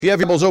If you have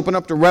your Bibles, open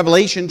up to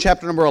Revelation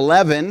chapter number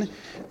 11.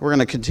 We're going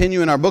to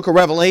continue in our book of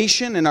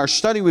Revelation in our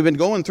study we've been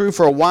going through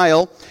for a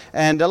while.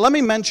 And let me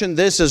mention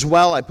this as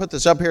well. I put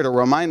this up here to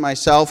remind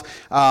myself.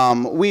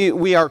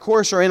 We of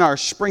course, are in our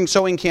spring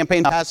sowing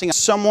campaign, passing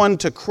someone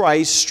to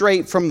Christ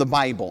straight from the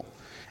Bible.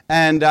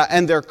 And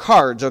they're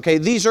cards, okay?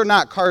 These are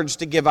not cards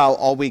to give out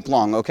all week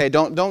long, okay?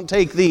 Don't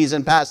take these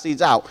and pass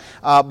these out.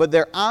 But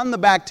they're on the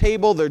back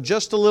table. They're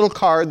just a little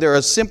card. They're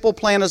a simple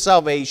plan of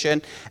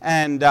salvation.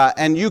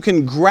 And you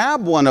can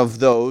grab one of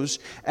those.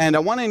 And I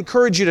want to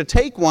encourage you to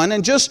take one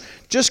and just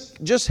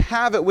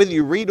have it with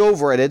you. Read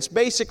over it. It's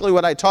basically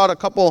what I taught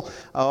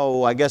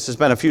I guess it's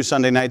been a few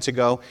Sunday nights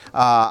ago,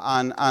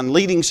 on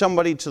leading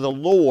somebody to the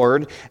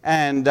Lord.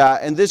 And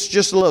this is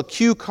just a little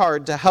cue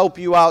card to help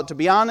you out. To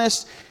be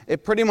honest,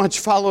 it pretty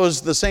much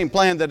follows the same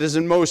plan that is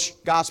in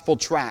most gospel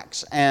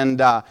tracts. And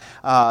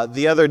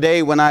the other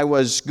day when I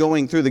was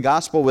going through the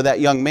gospel with that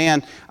young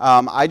man,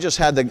 I just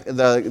had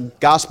the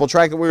gospel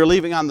tract that we were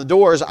leaving on the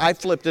doors. I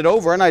flipped it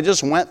over and I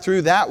just went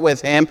through that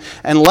with him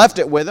and left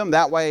it with him.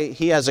 That way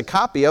he has a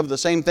copy of the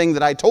same thing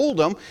that I told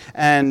him,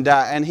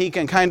 and he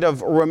can kind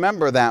of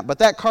remember that. But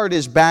that card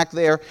is back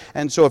there,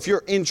 and so if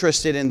you're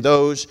interested in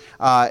those,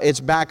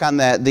 it's back on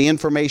the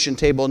information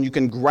table, and you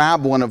can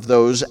grab one of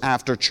those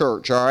after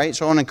church, all right?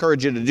 So I want to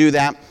encourage you to do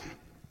that.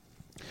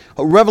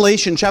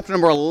 Revelation chapter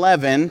number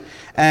 11,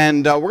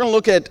 and we're going to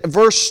look at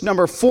verse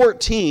number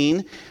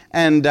 14,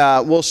 and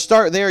we'll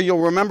start there. You'll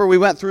remember we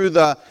went through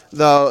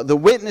the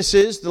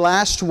witnesses the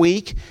last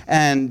week,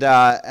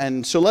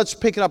 and so let's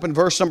pick it up in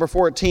verse number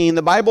 14.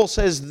 The Bible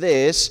says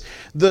this: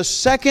 "The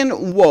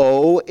second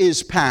woe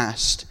is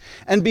past,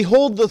 and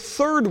behold, the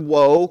third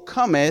woe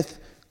cometh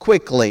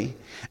quickly.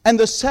 And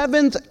the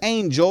seventh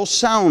angel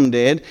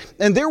sounded,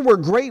 and there were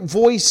great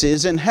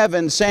voices in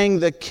heaven saying,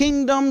 The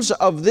kingdoms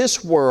of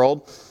this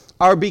world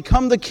are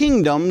become the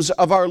kingdoms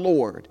of our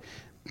Lord,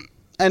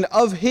 and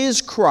of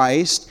His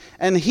Christ,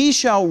 and He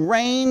shall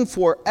reign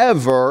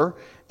forever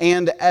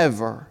and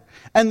ever.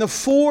 And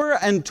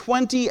the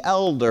 24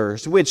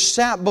 elders which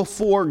sat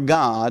before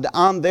God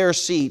on their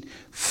seat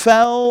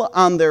fell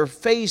on their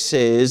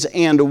faces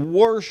and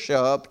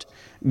worshipped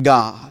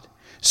God,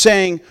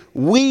 saying,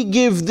 We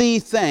give Thee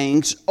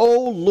thanks,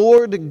 O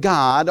Lord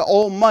God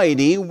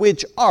Almighty,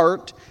 which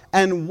art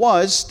and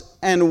wast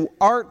and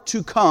art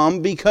to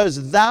come,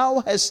 because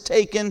Thou hast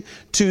taken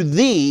to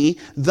Thee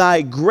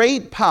Thy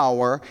great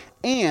power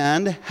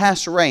and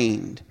hast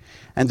reigned.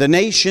 And the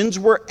nations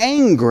were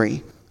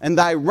angry, and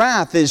Thy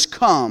wrath is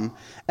come,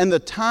 and the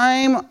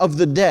time of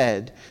the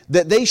dead,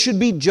 that they should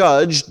be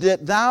judged,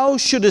 that Thou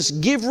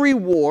shouldest give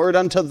reward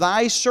unto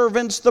Thy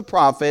servants the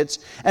prophets,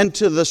 and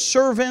to the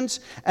servants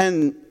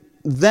and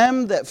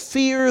them that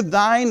fear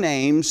Thy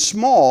name,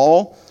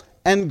 small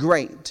and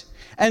great,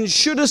 and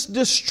shouldest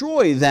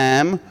destroy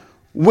them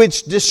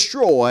which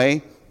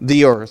destroy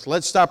the earth."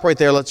 Let's stop right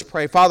there. Let's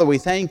pray. Father, we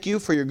thank You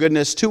for Your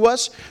goodness to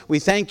us. We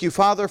thank You,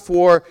 Father,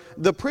 for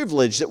the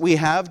privilege that we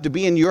have to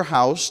be in Your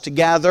house, to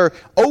gather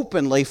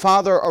openly,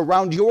 Father,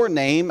 around Your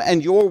name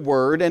and Your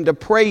word, and to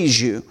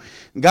praise You.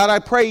 God, I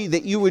pray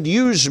that You would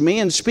use me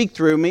and speak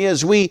through me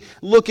as we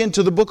look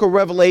into the book of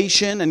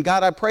Revelation. And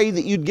God, I pray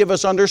that You'd give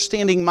us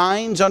understanding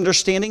minds,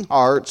 understanding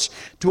hearts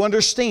to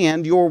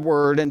understand Your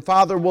word. And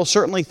Father, we'll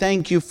certainly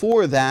thank You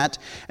for that.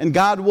 And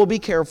God, we'll be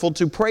careful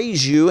to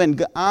praise You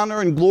and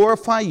honor and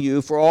glorify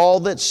You for all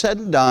that's said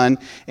and done.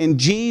 In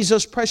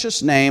Jesus'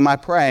 precious name I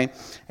pray,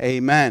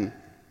 amen.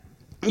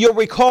 You'll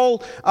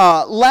recall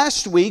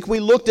last week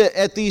we looked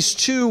at these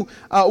two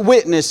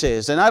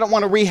witnesses, and I don't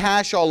want to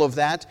rehash all of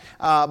that,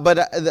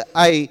 but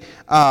I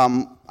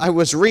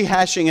was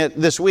rehashing it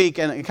this week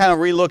and kind of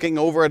re-looking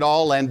over it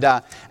all, and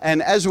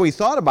as we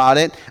thought about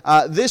it,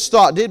 this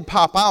thought did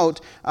pop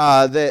out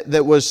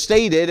that was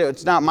stated.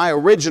 It's not my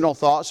original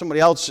thought;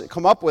 somebody else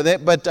come up with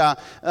it. But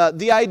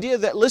the idea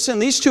that, listen,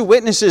 these two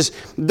witnesses,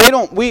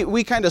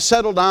 we kind of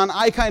settled on.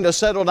 I kind of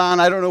settled on.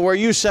 I don't know where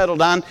you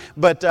settled on,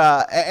 but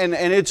and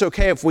it's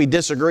okay if we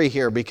disagree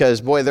here,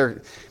 because boy,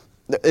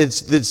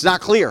 it's not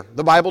clear.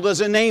 The Bible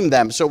doesn't name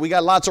them, so we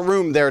got lots of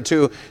room there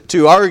to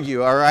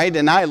argue, all right?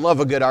 And I love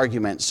a good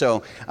argument,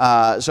 so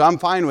I'm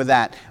fine with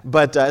that.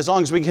 But as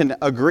long as we can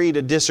agree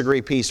to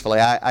disagree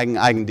peacefully, I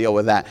can deal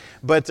with that.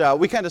 But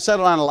we kind of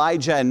settled on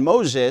Elijah and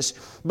Moses.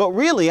 But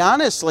really,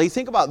 honestly,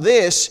 think about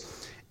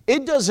this.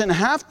 It doesn't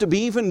have to be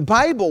even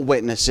Bible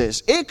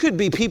witnesses. It could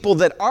be people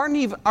that are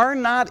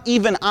not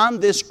even on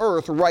this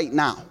earth right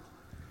now.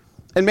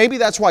 And maybe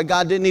that's why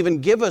God didn't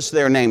even give us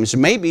their names.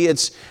 Maybe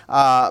it's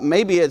I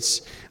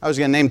was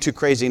going to name two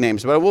crazy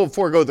names, but we'll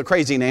forego the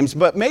crazy names.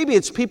 But maybe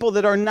it's people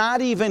that are not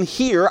even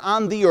here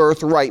on the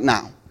earth right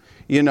now.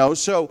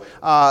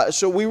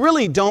 So we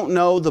really don't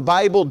know. The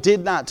Bible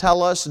did not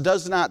tell us,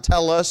 does not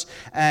tell us,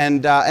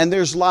 and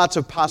there's lots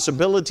of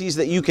possibilities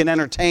that you can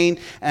entertain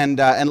and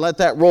let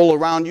that roll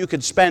around. You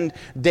could spend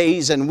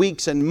days and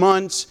weeks and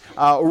months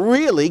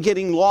really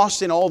getting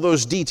lost in all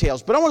those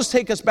details. But I want to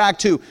take us back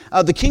to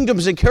the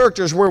kingdoms and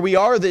characters where we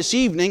are this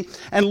evening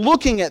and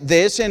looking at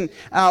this. And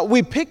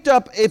we picked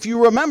up, if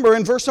you remember,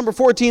 in verse number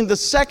 14, the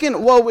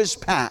second woe is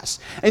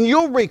past. And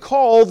you'll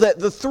recall that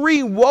the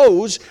three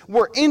woes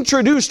were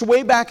introduced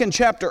way back in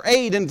chapter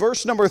 8 and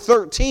verse number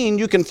 13.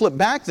 You can flip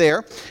back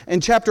there.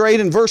 In chapter 8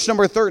 and verse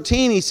number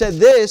 13, he said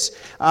this.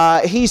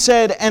 He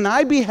said, "And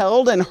I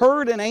beheld and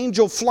heard an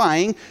angel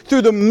flying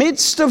through the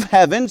midst of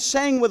heaven,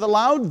 saying with a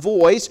loud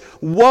voice,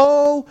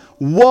 Woe,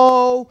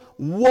 woe,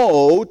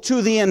 woe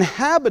to the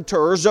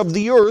inhabitants of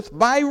the earth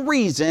by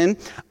reason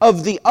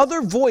of the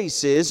other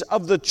voices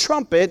of the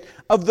trumpet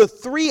of the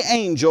three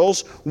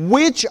angels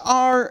which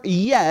are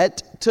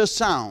yet to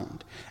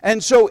sound."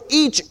 And so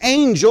each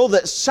angel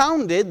that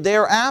sounded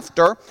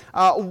thereafter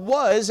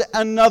was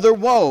another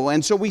woe.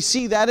 And so we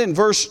see that in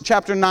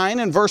chapter 9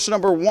 and verse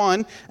number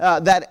 1,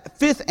 that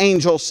fifth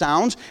angel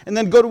sounds. And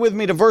then go with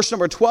me to verse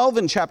number 12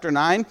 in chapter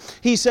 9.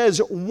 He says,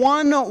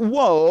 "One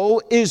woe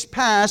is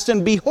past,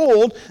 and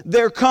behold,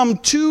 there come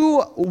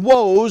two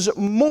woes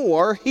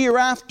more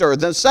hereafter."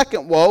 The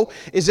second woe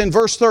is in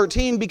verse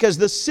 13 because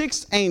the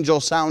sixth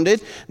angel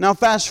sounded. Now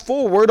fast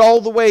forward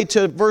all the way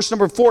to verse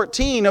number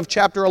 14 of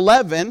chapter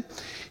 11.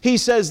 He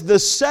says, "The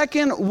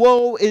second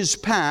woe is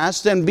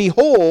past, and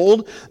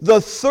behold, the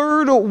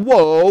third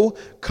woe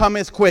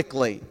cometh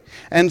quickly."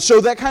 And so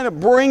that kind of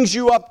brings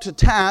you up to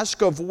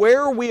task of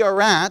where we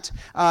are at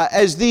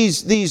as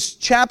these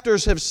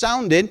chapters have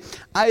sounded.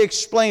 I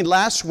explained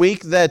last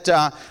week that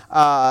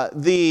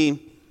the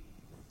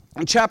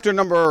chapter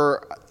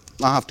number...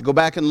 I'll have to go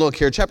back and look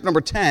here. Chapter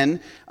number 10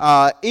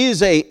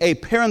 is a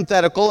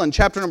parenthetical, and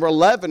chapter number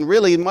 11,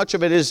 really much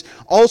of it is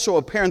also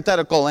a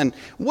parenthetical. And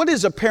what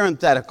is a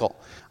parenthetical?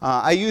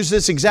 I used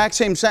this exact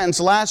same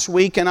sentence last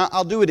week, and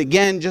I'll do it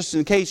again just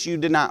in case you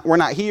were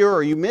not here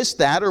or you missed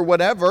that or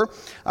whatever.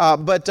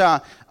 But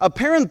a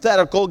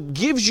parenthetical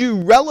gives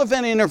you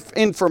relevant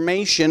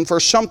information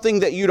for something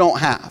that you don't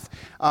have.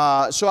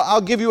 So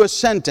I'll give you a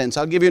sentence.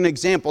 I'll give you an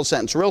example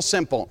sentence. Real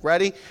simple.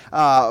 Ready?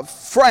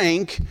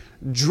 Frank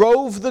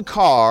drove the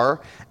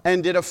car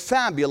and did a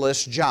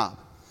fabulous job.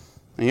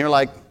 And you're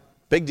like,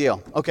 big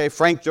deal. Okay,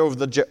 Frank drove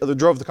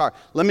the car.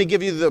 Let me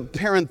give you the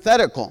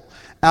parenthetical.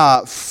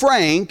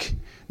 Frank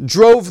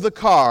drove the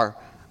car,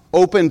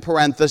 open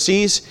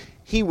parentheses.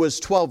 He was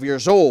 12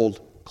 years old,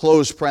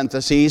 close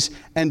parentheses,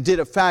 and did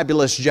a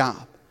fabulous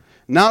job.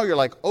 Now you're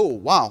like, oh,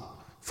 wow.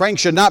 Frank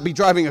should not be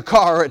driving a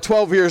car at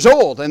 12 years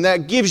old. And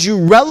that gives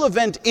you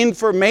relevant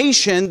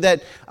information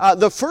that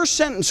the first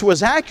sentence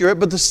was accurate,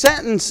 but the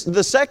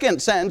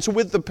second sentence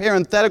with the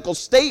parenthetical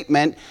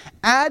statement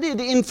added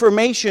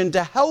information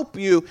to help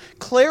you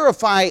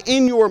clarify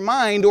in your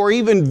mind or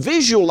even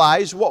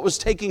visualize what was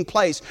taking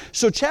place.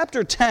 So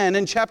chapter 10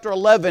 and chapter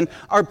 11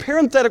 are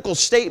parenthetical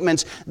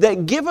statements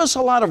that give us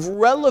a lot of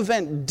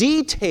relevant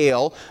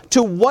detail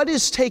to what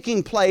is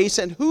taking place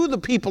and who the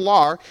people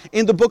are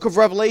in the book of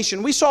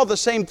Revelation. We saw the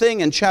same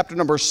thing in chapter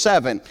number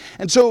 7.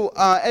 And so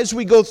as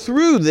we go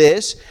through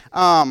this,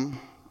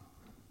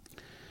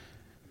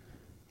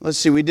 let's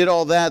see, we did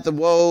all that, the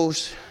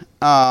woes.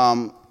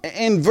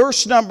 In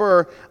verse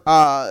number,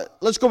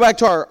 let's go back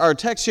to our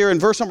text here in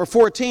verse number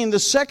 14. "The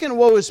second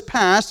woe is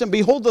past, and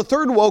behold, the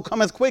third woe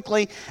cometh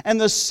quickly. And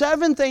the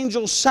seventh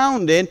angel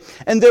sounded,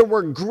 and there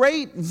were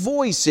great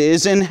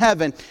voices in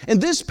heaven." In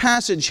this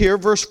passage here,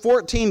 verse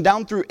 14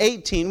 down through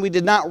 18, we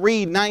did not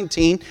read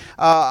 19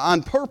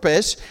 on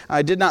purpose.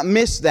 I did not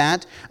miss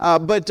that.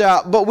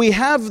 But we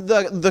have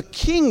the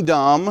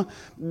kingdom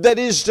that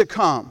is to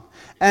come.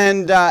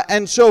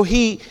 And so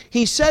he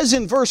says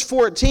in verse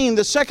 14,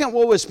 "The second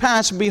woe is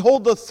past, and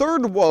behold, the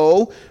third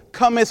woe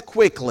cometh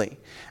quickly."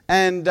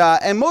 And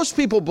most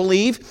people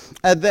believe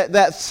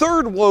that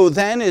third woe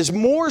then is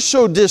more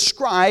so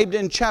described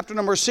in chapter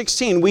number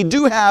 16. We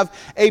do have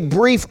a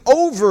brief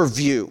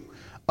overview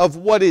of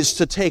what is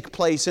to take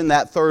place in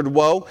that third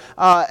woe.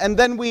 And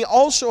then we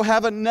also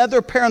have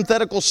another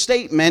parenthetical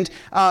statement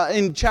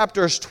in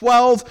chapters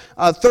 12,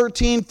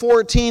 13,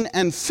 14,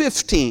 and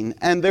 15.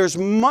 And there's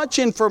much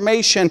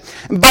information.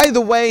 And by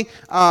the way,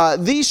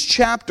 these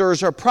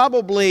chapters are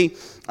probably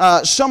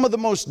some of the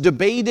most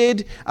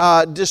debated,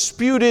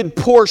 disputed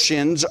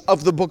portions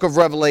of the book of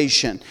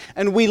Revelation.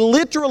 And we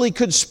literally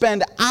could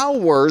spend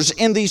hours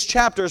in these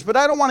chapters, but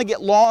I don't want to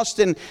get lost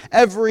in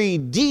every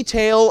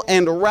detail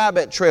and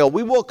rabbit trail.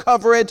 We will we'll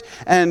cover it,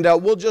 and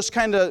we'll just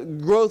kind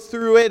of go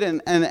through it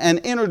and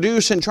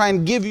introduce and try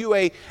and give you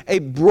a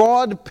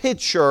broad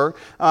picture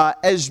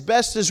as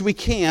best as we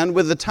can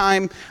with the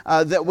time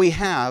that we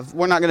have.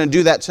 We're not going to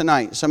do that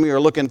tonight. Some of you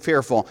are looking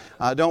fearful.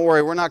 Don't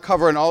worry, we're not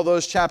covering all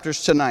those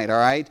chapters tonight, all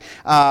right?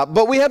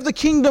 But we have the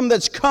kingdom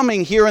that's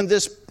coming here in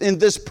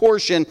this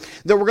portion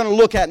that we're going to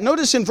look at.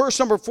 Notice in verse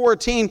number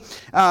 14,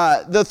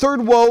 the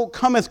third woe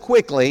cometh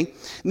quickly.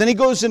 And then he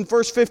goes in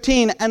verse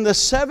 15, and the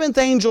seventh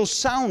angel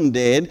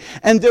sounded,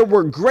 and there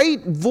were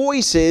great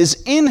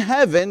voices in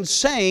heaven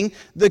saying,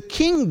 the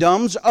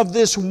kingdoms of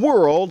this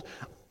world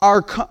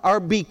are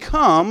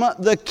become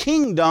the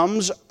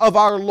kingdoms of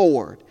our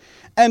Lord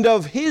and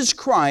of his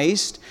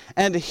Christ,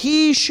 and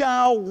he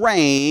shall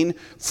reign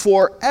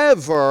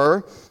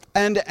forever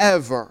and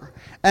ever.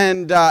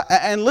 And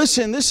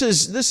listen, this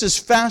is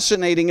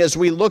fascinating as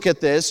we look at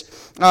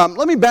this.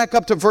 Let me back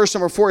up to verse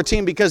number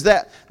 14, because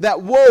that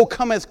woe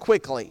cometh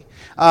quickly.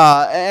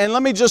 And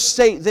let me just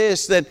state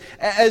this, that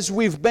as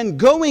we've been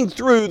going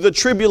through the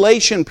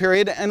tribulation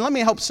period, and let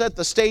me help set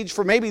the stage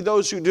for maybe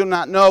those who do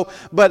not know,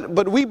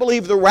 but we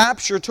believe the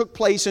rapture took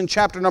place in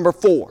chapter number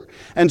 4.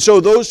 And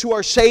so those who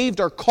are saved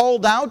are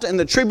called out, and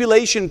the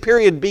tribulation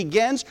period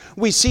begins.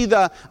 We see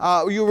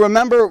you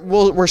remember,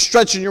 we're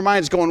stretching your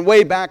minds going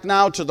way back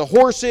now to the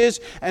horses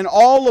and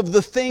all of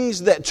the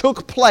things that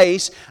took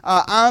place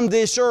on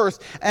this earth.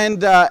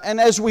 And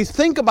as we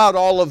think about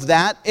all of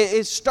that,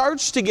 it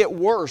starts to get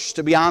worse,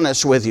 to be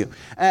honest with you.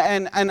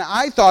 And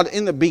I thought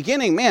in the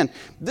beginning, man,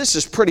 this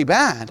is pretty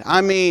bad. I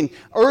mean,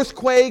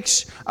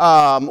 earthquakes,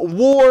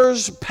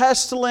 wars,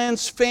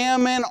 pestilence,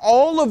 famine,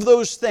 all of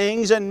those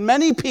things, and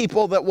many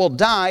people that will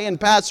die and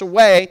pass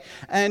away.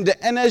 And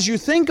as you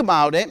think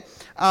about it,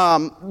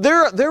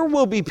 there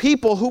will be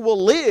people who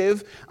will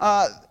live,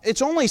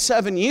 it's only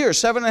 7 years,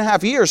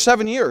 7.5 years,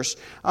 7 years.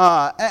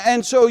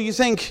 And so you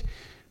think,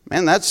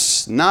 man,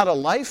 that's not a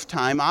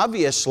lifetime,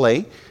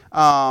 obviously.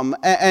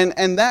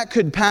 And that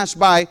could pass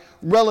by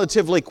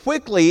relatively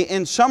quickly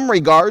in some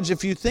regards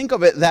if you think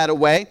of it that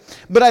way.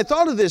 But I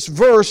thought of this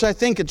verse, I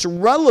think it's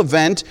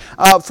relevant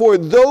for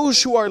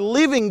those who are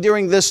living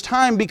during this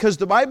time, because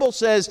the Bible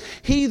says,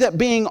 he that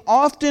being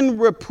often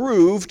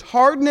reproved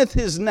hardeneth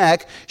his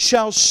neck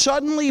shall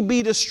suddenly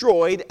be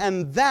destroyed,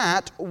 and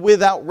that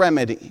without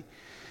remedy.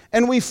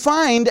 And we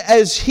find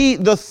as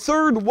the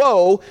third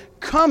woe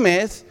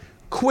cometh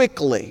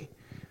quickly.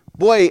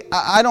 Boy,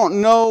 I don't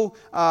know,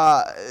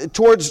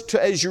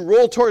 as you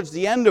roll towards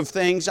the end of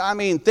things, I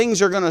mean,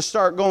 things are going to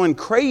start going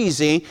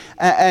crazy,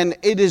 and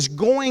it is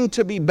going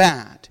to be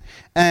bad.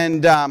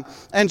 And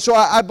so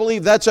I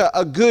believe that's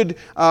a good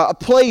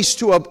place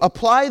to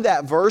apply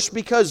that verse,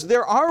 because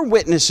there are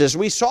witnesses.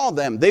 We saw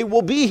them. They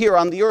will be here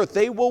on the earth.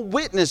 They will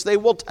witness. They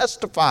will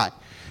testify.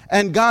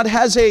 And God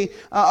has a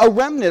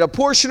remnant, a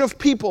portion of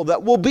people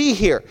that will be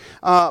here.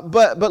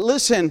 But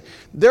listen,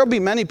 there'll be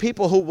many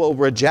people who will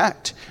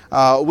reject.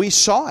 We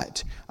saw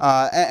it.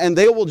 And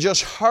they will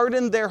just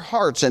harden their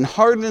hearts and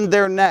harden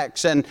their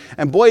necks. And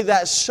boy,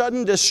 that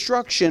sudden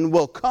destruction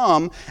will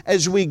come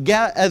as we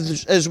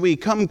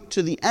come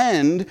to the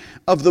end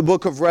of the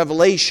book of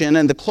Revelation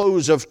and the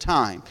close of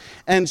time.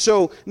 And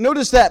so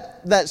notice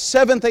that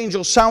seventh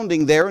angel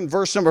sounding there in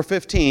verse number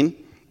 15.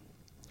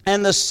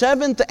 And the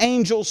seventh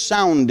angel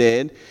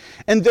sounded,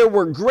 and there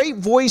were great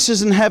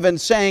voices in heaven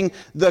saying,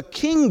 the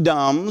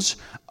kingdoms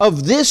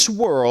of this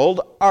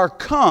world are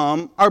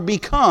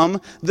become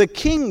the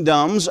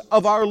kingdoms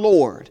of our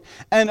Lord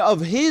and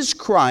of his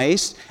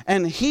Christ,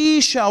 and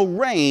he shall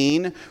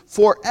reign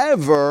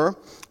forever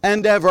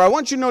and ever. I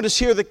want you to notice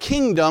here the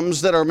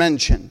kingdoms that are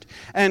mentioned.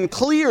 And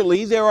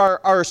clearly there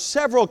are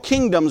several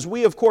kingdoms.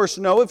 We, of course,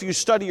 know, if you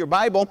study your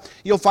Bible,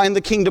 you'll find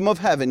the kingdom of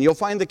heaven. You'll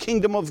find the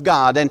kingdom of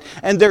God.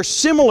 And they're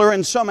similar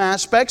in some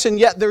aspects, and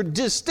yet they're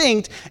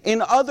distinct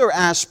in other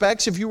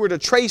aspects if you were to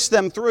trace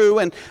them through.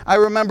 And I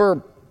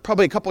remember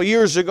probably a couple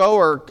years ago,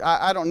 or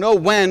I don't know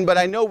when, but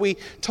I know we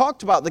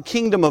talked about the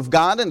kingdom of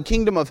God and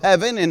kingdom of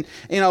heaven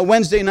in a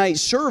Wednesday night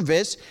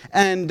service,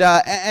 and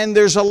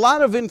there's a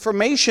lot of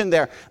information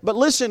there. But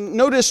listen,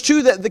 notice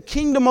too that the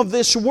kingdom of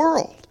this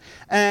world,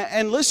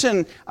 and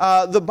listen,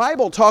 the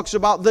Bible talks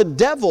about the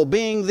devil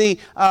being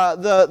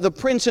the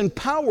prince and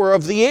power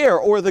of the air,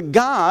 or the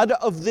god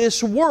of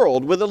this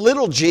world with a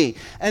little g.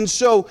 And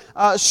so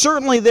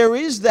certainly there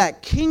is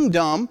that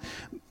kingdom,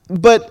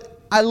 but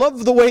I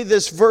love the way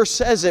this verse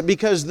says it,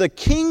 because the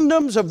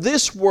kingdoms of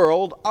this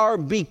world are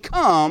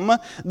become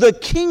the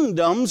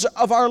kingdoms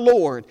of our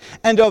Lord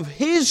and of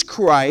his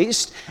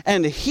Christ,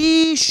 and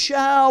he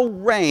shall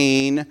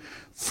reign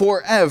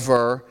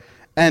forever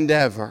and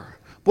ever.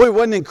 Boy,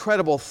 what an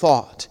incredible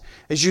thought.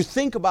 as you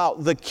think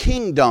about the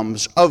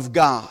kingdoms of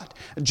God.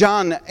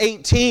 John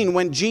 18,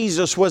 when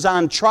Jesus was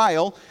on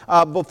trial,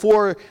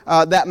 before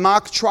that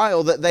mock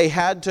trial that they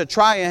had to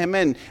try him,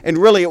 and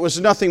really it was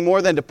nothing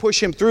more than to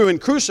push him through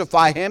and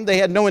crucify him. They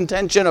had no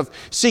intention of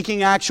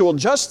seeking actual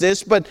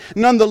justice, but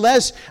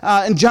nonetheless,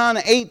 in John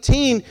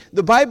 18,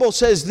 the Bible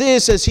says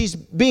this, as he's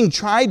being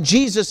tried,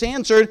 Jesus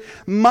answered,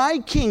 "My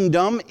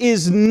kingdom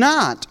is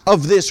not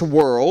of this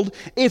world.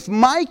 If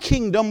my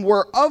kingdom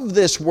were of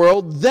this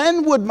world,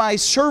 then would my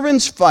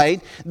servants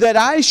fight, that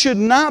I should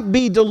not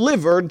be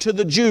delivered to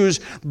the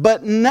Jews.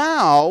 But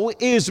now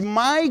is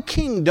my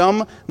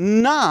kingdom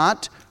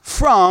not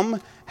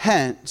from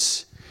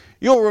hence."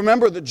 You'll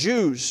remember the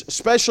Jews,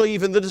 especially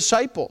even the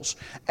disciples.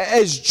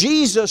 As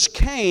Jesus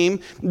came,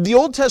 the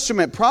Old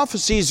Testament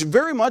prophecies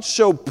very much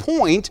so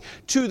point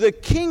to the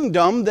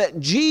kingdom that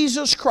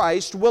Jesus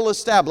Christ will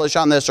establish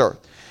on this earth.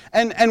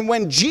 And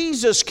when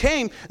Jesus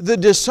came, the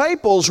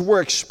disciples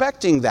were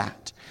expecting that.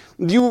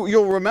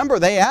 You'll remember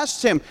they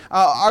asked him,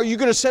 are you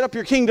going to set up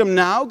your kingdom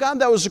now, God?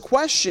 That was a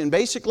question,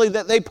 basically,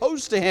 that they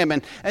posed to him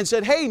and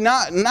said, hey,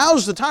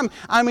 now's the time.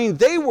 I mean,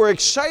 they were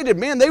excited,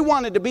 man. They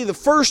wanted to be the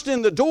first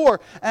in the door,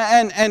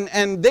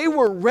 and they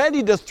were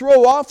ready to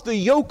throw off the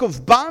yoke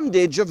of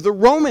bondage of the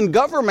Roman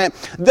government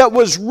that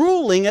was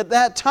ruling at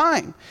that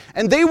time.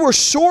 And they were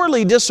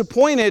sorely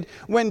disappointed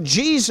when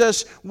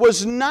Jesus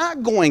was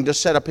not going to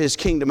set up his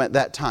kingdom at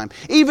that time.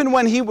 Even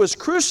when he was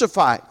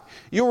crucified,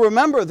 you'll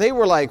remember they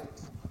were like,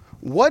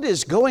 what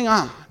is going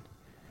on?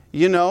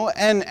 You know,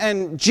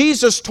 and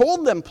Jesus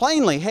told them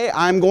plainly, hey,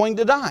 I'm going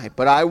to die,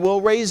 but I will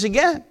raise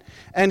again.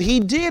 And he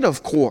did,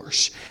 of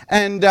course.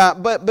 And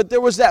but there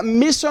was that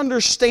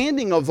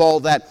misunderstanding of all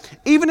that.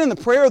 Even in the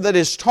prayer that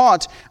is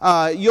taught,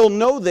 you'll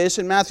know this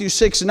in Matthew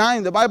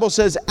 6:9. The Bible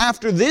says,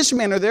 "After this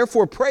manner,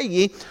 therefore pray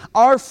ye,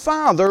 Our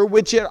Father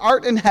which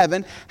art in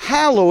heaven,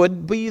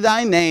 hallowed be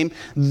thy name.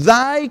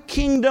 Thy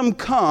kingdom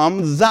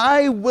come,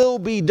 thy will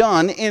be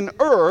done in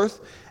earth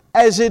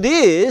as it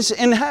is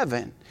in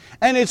heaven."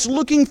 And it's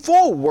looking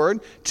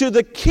forward to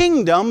the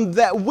kingdom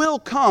that will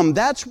come.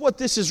 That's what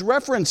this is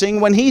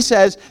referencing when he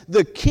says,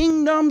 the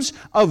kingdoms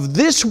of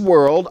this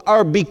world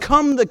are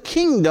become the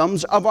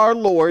kingdoms of our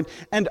Lord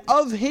and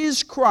of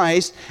his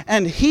Christ,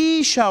 and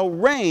he shall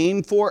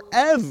reign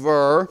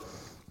forever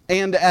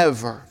and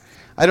ever.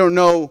 I don't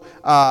know,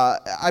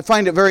 I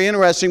find it very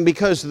interesting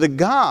because the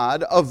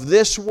God of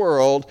this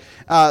world,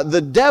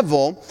 the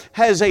devil,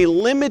 has a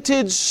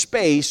limited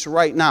space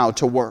right now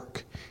to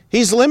work.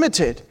 He's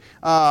limited.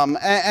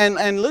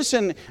 And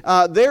listen,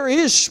 there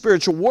is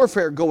spiritual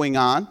warfare going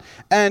on.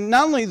 And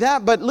not only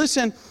that, but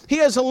listen, he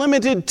has a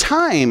limited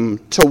time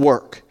to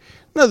work.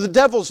 Now, the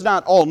devil's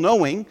not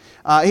all-knowing.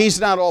 He's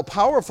not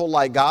all-powerful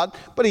like God,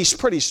 but he's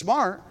pretty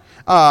smart.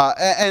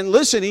 And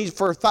listen,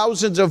 for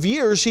thousands of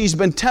years, he's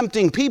been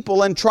tempting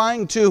people and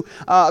trying to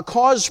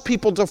cause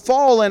people to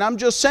fall. And I'm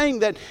just saying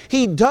that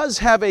he does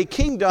have a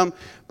kingdom.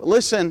 But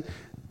listen,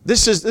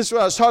 this is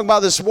what I was talking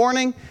about this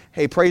morning.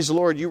 Hey, praise the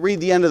Lord. You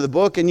read the end of the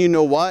book and you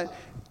know what?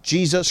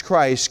 Jesus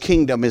Christ's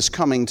kingdom is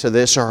coming to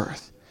this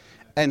earth.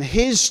 And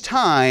his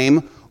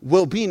time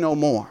will be no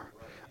more.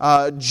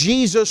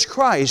 Jesus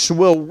Christ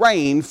will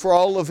reign for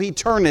all of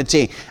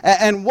eternity.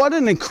 And what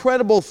an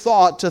incredible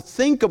thought to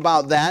think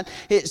about that.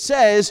 It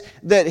says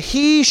that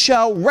he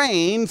shall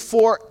reign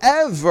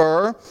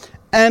forever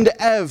and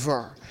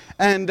ever.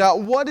 And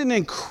what an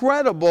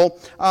incredible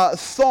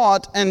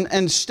thought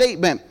and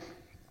statement.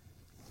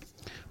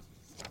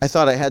 I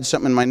thought I had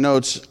something in my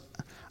notes.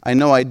 I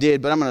know I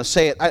did, but I'm going to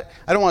say it. I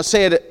don't want to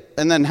say it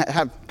and then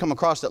have come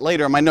across it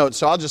later in my notes,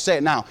 so I'll just say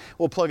it now.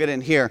 We'll plug it in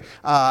here.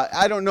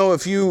 I don't know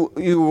if you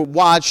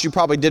watched, you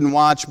probably didn't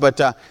watch, but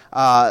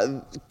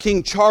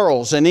King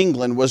Charles in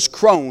England was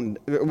crowned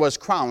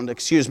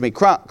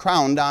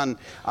on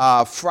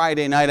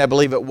Friday night, I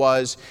believe it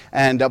was,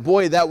 and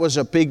boy, that was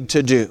a big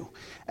to-do.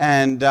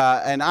 And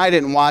I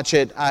didn't watch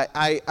it.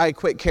 I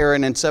quit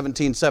caring in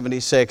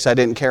 1776. I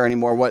didn't care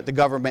anymore what the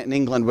government in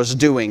England was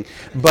doing.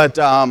 But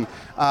I'm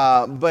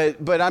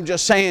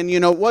just saying, you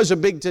know, it was a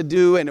big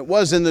to-do, and it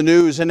was in the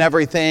news and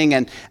everything,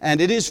 and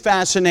it is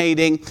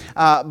fascinating.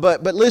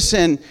 But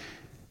listen,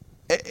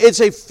 it's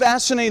a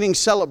fascinating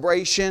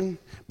celebration.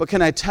 But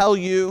can I tell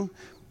you,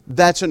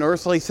 that's an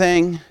earthly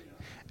thing.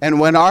 And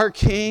when our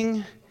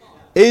King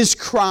is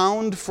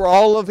crowned for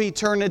all of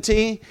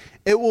eternity,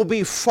 it will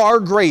be far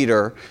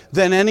greater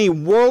than any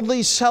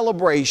worldly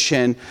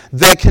celebration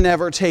that can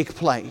ever take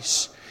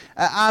place.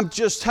 I'm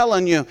just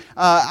telling you,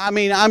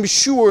 I'm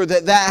sure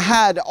that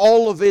had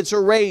all of its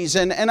arrays,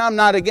 and I'm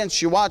not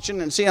against you watching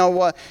and seeing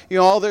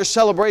all their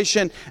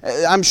celebration.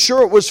 I'm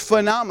sure it was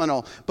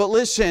phenomenal. But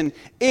listen,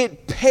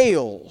 it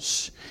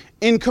pales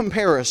in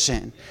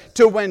comparison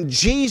to when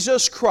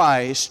Jesus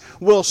Christ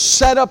will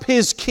set up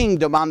his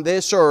kingdom on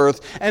this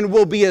earth and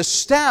will be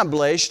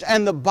established,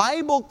 and the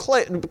Bible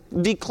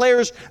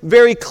declares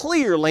very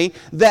clearly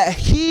that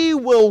he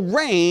will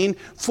reign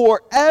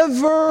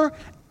forever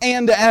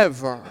and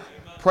ever.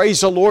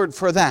 Praise the Lord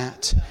for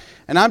that.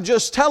 And I'm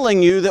just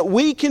telling you that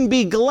we can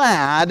be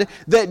glad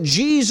that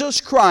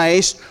Jesus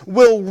Christ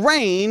will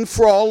reign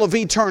for all of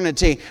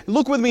eternity.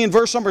 Look with me in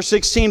verse number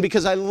 16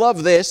 because I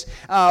love this.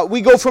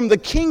 We go from the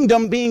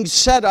kingdom being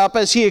set up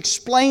as he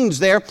explains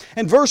there.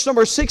 In verse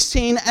number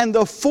 16, and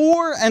the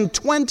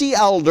 24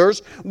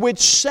 elders which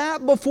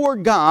sat before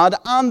God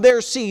on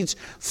their seats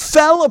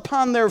fell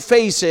upon their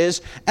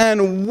faces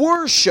and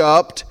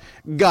worshiped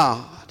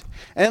God.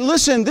 And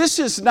listen, this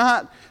is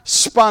not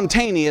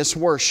spontaneous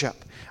worship.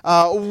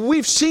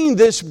 We've seen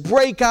this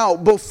break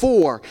out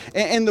before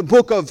in the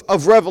book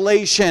of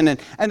Revelation.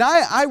 And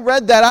I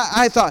read that.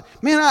 I thought,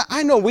 man,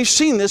 I know we've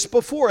seen this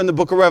before in the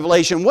book of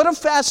Revelation. What a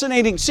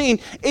fascinating scene.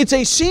 It's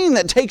a scene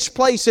that takes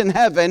place in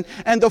heaven.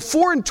 And the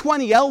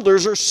 24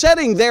 elders are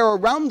sitting there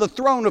around the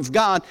throne of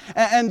God.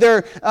 And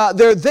they're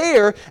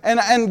there.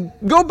 And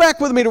go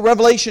back with me to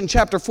Revelation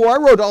chapter 4. I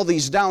wrote all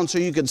these down so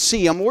you could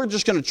see them. We're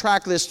just going to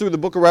track this through the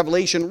book of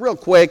Revelation real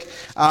quick.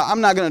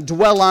 I'm not going to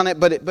dwell on it,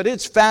 but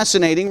it's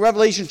fascinating.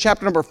 Revelation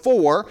chapter number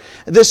 4,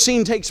 this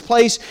scene takes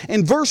place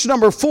in verse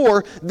number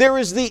 4. There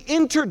is the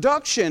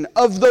introduction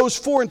of those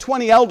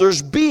 24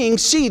 elders being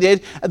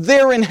seated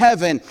there in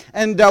heaven.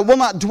 And we'll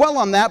not dwell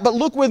on that, but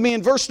look with me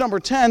in verse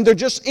number 10. They're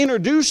just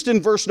introduced in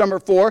verse number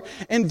 4.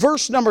 In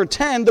verse number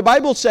 10, the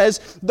Bible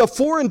says, the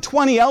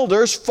 24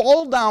 elders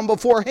fall down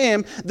before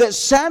him that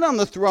sat on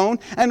the throne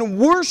and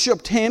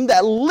worshipped him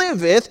that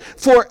liveth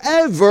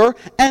forever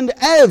and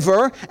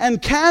ever,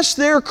 and cast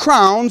their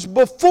crowns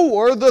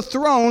before the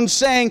throne,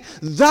 saying,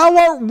 Thou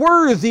art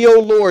worthy, O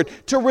Lord,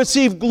 to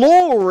receive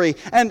glory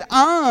and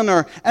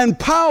honor and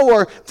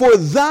power, for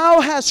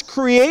Thou hast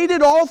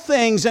created all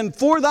things, and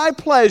for Thy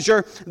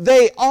pleasure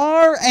they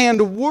are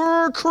and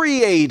were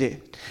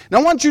created. Now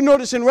I want you to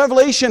notice in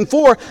Revelation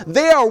 4,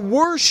 they are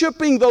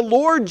worshiping the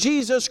Lord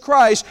Jesus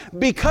Christ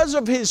because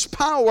of His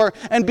power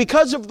and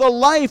because of the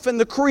life and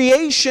the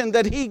creation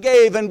that He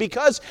gave, and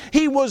because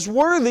He was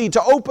worthy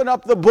to open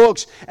up the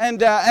books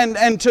and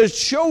to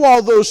show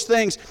all those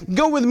things.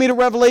 Go with me to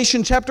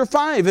Revelation chapter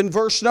 5 in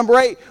verse number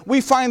 8. We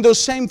find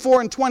those same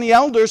 24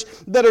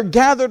 elders that are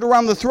gathered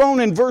around the throne.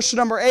 In verse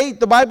number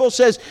 8, the Bible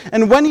says,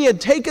 And when He had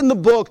taken the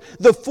book,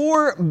 the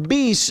 4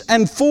 beasts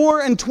and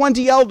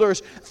 24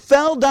 elders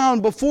fell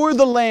down before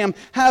the Lamb,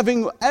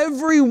 having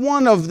every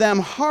one of them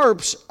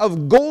harps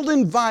of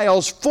golden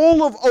vials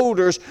full of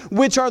odors,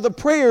 which are the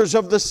prayers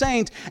of the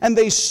saints. And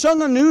they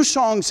sung a new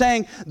song,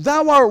 saying,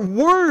 Thou art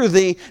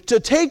worthy to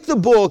take the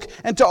book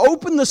and to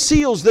open the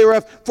seals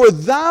thereof, for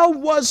Thou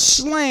wast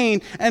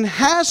slain and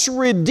hast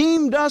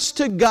redeemed us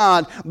to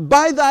God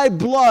by Thy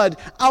blood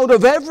out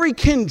of every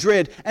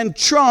kindred and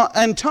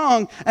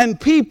tongue and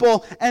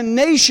people and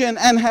nation,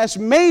 and hast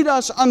made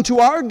us unto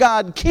our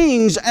God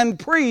kings and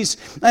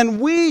priests, and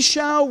we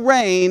shall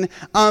reign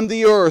on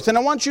the earth. And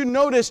I want you to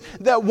notice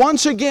that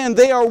once again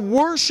they are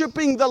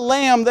worshiping the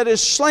Lamb that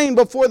is slain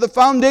before the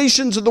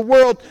foundations of the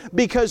world,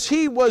 because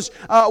He was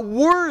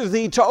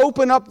worthy to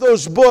open up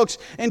those books.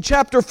 In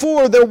chapter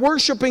 4, they're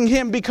worshiping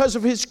Him because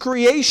of His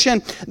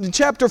creation. In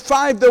chapter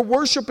 5, they're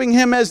worshiping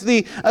Him as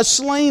the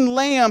slain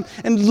Lamb.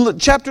 In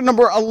chapter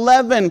number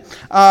 11,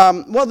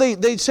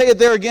 they say it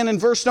there again in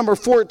verse number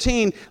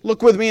 14.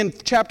 Look with me in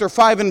chapter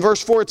 5 and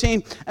verse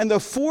 14. And the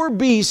 4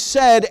 beasts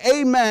said,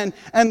 Amen.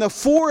 And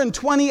the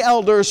 24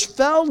 elders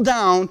fell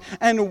down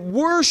and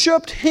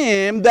worshipped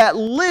Him that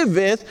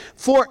liveth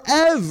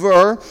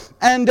forever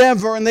and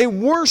ever. And they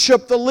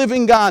worship the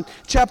living God.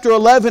 Chapter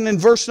 11 and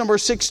verse number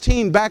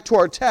 16, back to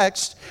our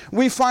text,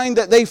 we find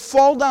that they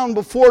fall down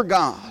before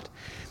God.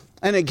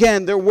 And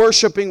again, they're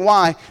worshiping.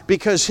 Why?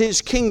 Because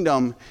His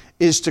kingdom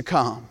is to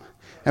come.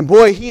 And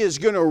boy, He is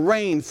going to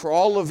reign for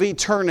all of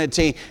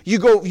eternity.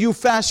 You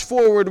fast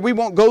forward, we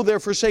won't go there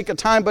for sake of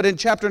time, but in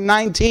chapter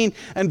 19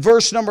 and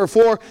verse number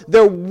 4,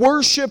 they're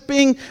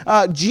worshiping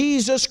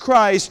Jesus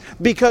Christ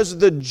because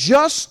the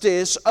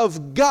justice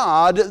of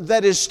God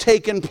that is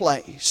taken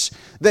place.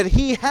 That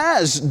He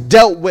has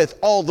dealt with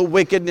all the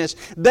wickedness,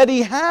 that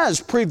He has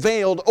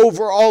prevailed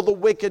over all the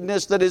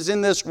wickedness that is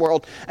in this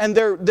world, and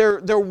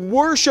they're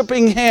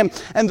worshiping Him.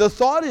 And the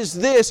thought is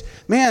this,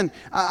 man,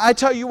 I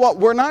tell you what,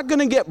 we're not going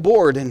to get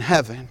bored in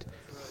heaven.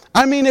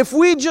 I mean, if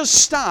we just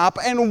stop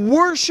and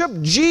worship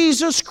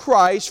Jesus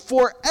Christ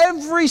for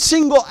every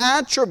single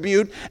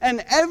attribute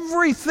and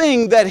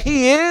everything that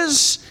He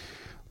is,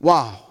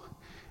 wow,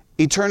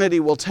 eternity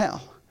will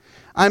tell.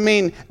 I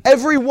mean,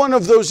 every one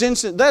of those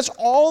instances, that's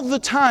all the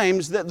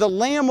times that the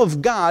Lamb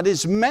of God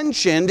is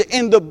mentioned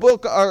in the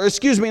book, or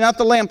excuse me, not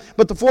the Lamb,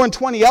 but the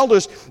 24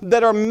 elders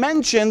that are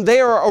mentioned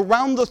there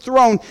around the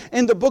throne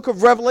in the book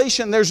of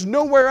Revelation. There's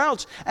nowhere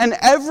else. And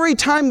every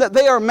time that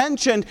they are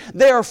mentioned,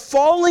 they are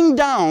falling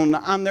down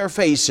on their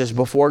faces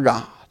before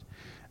God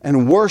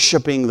and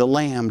worshiping the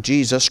Lamb,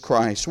 Jesus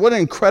Christ. What an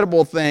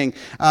incredible thing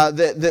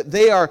that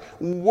they are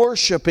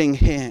worshiping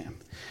Him.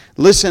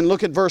 Listen,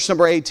 look at verse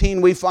number 18.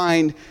 We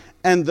find,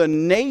 And the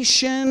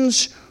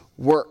nations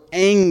were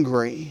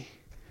angry,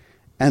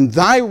 and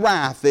Thy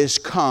wrath is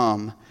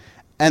come,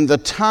 and the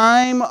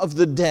time of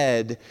the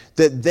dead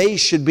that they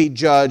should be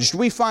judged.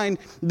 We find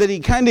that he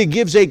kind of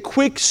gives a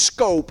quick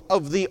scope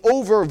of the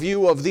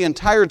overview of the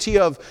entirety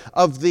of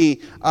the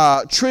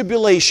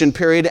tribulation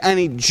period, and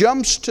he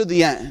jumps to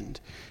the end.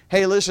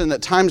 Hey, listen,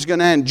 that time's going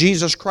to end.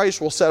 Jesus Christ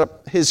will set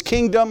up his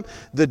kingdom.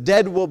 The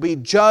dead will be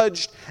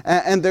judged.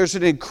 And there's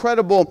an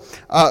incredible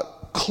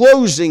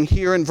closing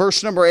here in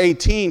verse number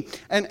 18.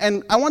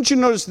 And I want you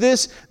to notice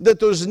this, that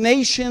those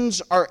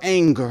nations are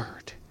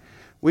angered.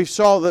 We've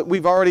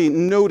already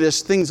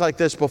noticed things like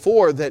this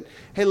before, that,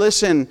 hey,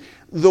 listen,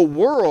 the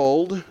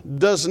world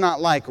does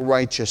not like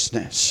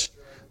righteousness.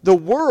 The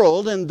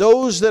world and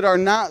those that are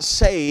not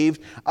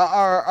saved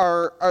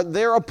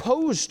they're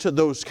opposed to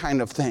those kind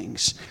of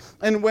things.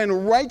 And when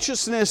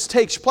righteousness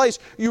takes place,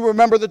 you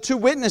remember the two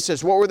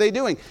witnesses. What were they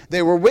doing?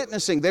 They were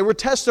witnessing. They were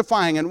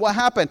testifying. And what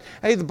happened?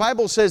 Hey, the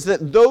Bible says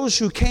that those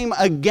who came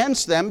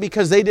against them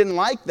because they didn't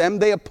like them,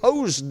 they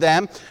opposed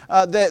them,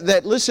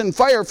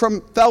 fire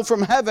fell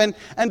from heaven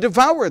and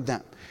devoured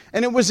them.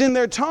 And it was in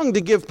their tongue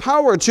to give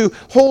power to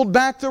hold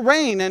back the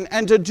rain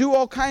and to do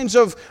all kinds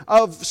of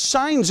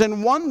signs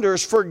and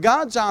wonders for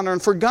God's honor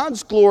and for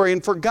God's glory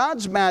and for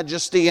God's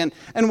majesty. And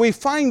we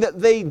find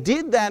that they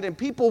did that and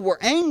people were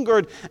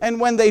angered. And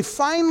when they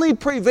finally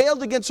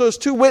prevailed against those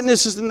two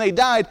witnesses and they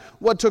died,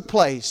 what took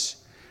place?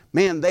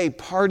 Man, they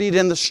partied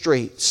in the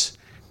streets.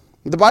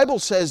 The Bible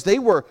says they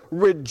were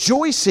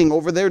rejoicing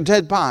over their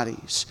dead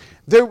bodies.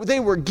 They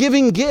were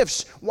giving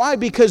gifts. Why?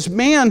 Because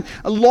a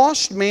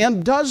lost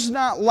man does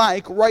not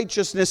like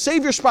righteousness.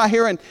 Save your spot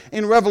here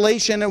in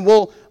Revelation, and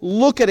we'll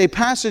look at a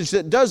passage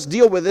that does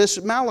deal with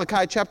this.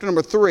 Malachi chapter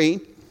number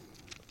 3.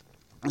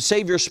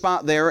 Save your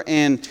spot there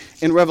in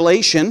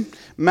Revelation.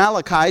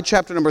 Malachi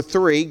chapter number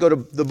 3. Go to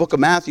the book of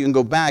Matthew and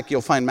go back.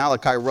 You'll find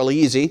Malachi real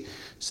easy.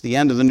 It's the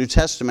end of the New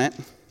Testament.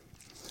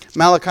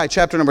 Malachi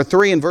chapter number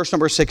 3 and verse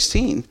number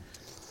 16.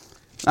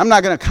 I'm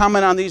not going to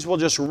comment on these. We'll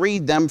just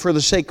read them for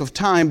the sake of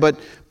time. But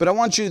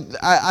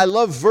I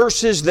love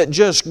verses that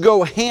just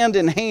go hand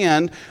in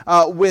hand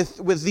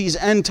with these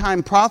end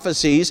time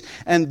prophecies.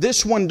 And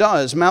this one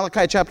does.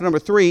 Malachi chapter number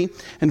 3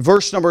 and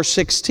verse number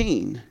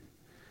 16.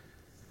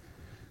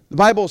 The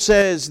Bible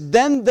says,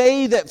 "Then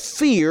they that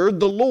feared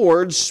the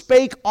Lord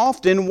spake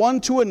often one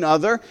to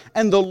another,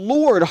 and the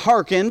Lord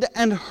hearkened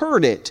and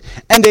heard it.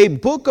 And a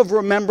book of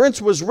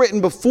remembrance was written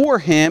before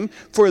him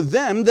for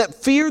them that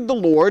feared the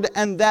Lord,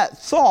 and that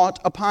thought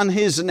upon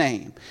his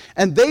name.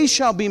 And they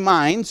shall be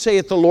mine,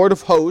 saith the Lord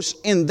of hosts,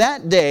 in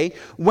that day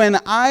when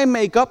I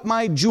make up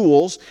my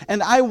jewels,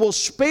 and I will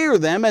spare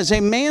them as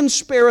a man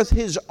spareth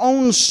his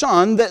own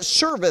son that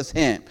serveth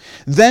him.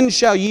 Then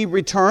shall ye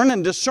return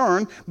and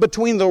discern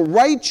between the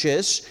righteous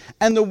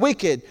and the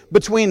wicked,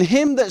 between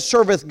him that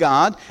serveth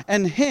God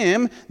and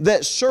him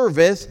that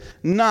serveth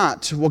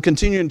not." We'll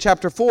continue in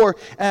chapter 4.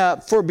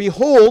 "For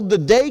behold, the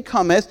day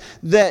cometh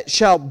that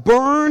shall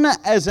burn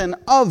as an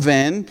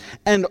oven,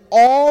 and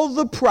all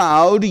the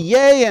proud,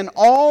 yea, and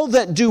all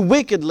that do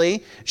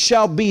wickedly,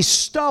 shall be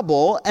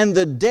stubble, and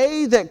the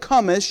day that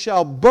cometh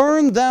shall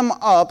burn them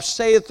up,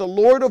 saith the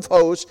Lord of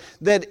hosts,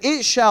 that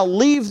it shall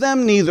leave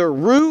them neither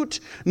root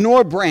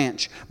nor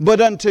branch. But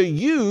unto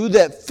you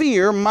that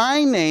fear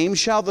my name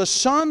shall the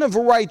Son of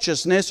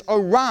Righteousness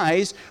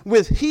arise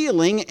with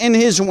healing in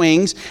his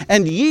wings,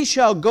 and ye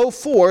shall go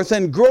forth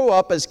and grow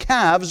up as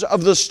calves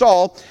of the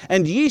stall,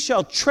 and ye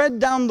shall tread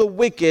down the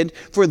wicked,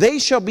 for they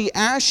shall be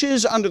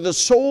ashes under the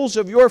soles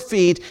of your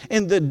feet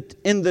in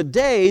the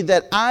day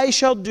that I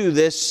shall do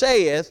this,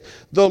 saith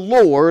the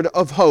Lord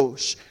of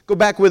hosts." Go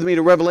back with me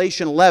to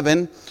Revelation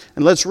 11,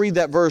 and let's read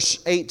that verse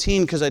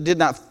 18, because I did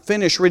not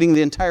finish reading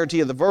the entirety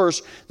of the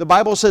verse. The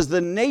Bible says,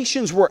 "The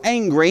nations were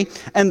angry,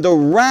 and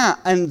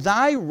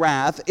thy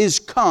wrath is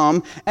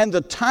come, and the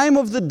time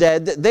of the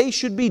dead, that they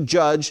should be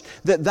judged,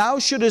 that thou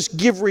shouldest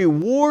give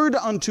reward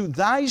unto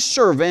thy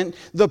servant,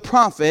 the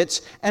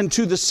prophets, and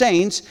to the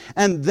saints,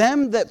 and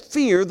them that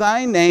fear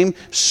thy name,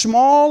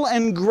 small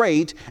and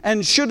great,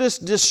 and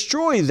shouldest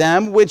destroy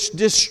them which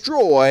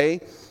destroy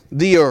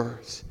the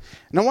earth."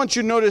 And I want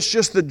you to notice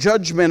just the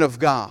judgment of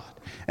God.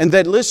 And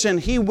that, listen,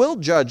 he will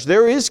judge.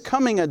 There is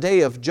coming a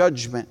day of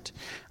judgment.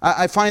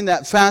 I find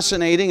that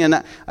fascinating,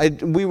 and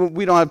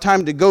we don't have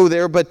time to go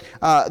there, but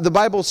the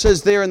Bible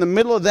says there in the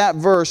middle of that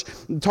verse,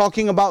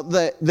 talking about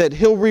that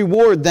he'll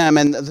reward them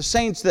and the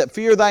saints that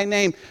fear thy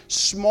name,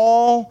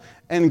 small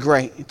and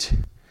great.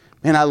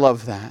 Man, I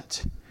love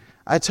that.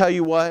 I tell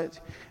you what,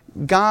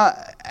 God,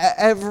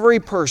 every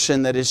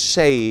person that is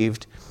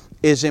saved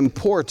is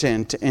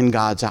important in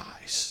God's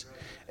eyes.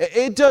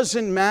 It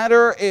doesn't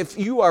matter if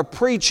you are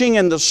preaching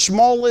in the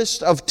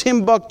smallest of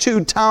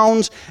Timbuktu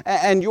towns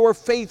and you're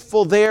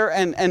faithful there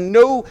and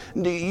no,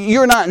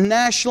 you're not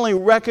nationally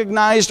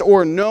recognized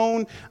or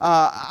known.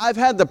 I've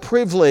had the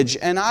privilege,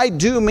 and I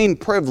do mean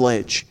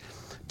privilege,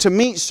 to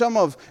meet some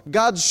of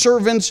God's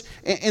servants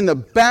in the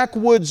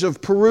backwoods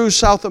of Peru,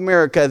 South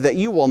America, that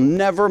you will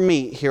never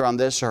meet here on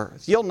this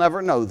earth. You'll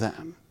never know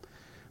them.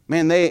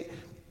 Man,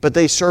 but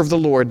they serve the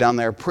Lord down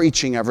there,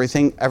 preaching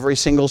every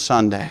single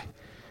Sunday.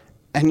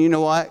 And you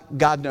know what?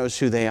 God knows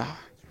who they are.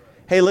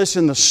 Hey,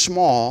 listen, the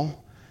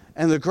small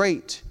and the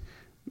great.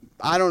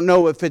 I don't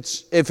know if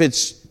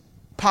it's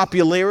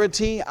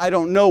popularity. I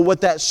don't know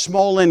what that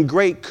small and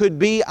great could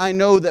be. I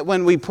know that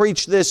when we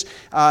preach this,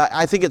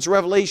 I think it's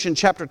Revelation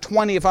chapter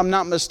 20, if I'm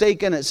not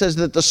mistaken, it says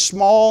that the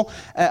small,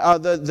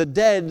 the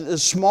dead, the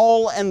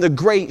small and the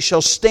great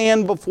shall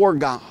stand before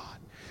God.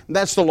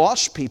 That's the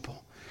lost people.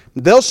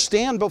 They'll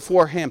stand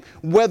before Him,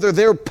 whether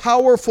they're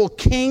powerful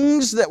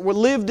kings that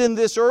lived in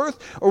this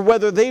earth, or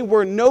whether they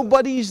were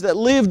nobodies that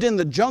lived in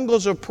the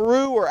jungles of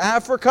Peru or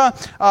Africa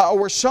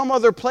or some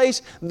other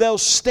place. They'll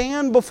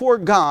stand before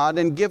God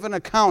and give an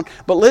account.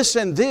 But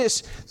listen,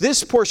 this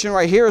portion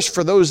right here is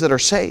for those that are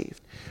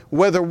saved.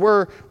 Whether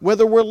we're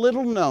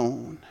little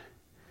known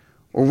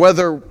or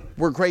whether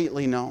we're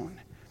greatly known.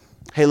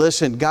 Hey,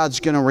 listen, God's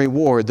going to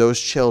reward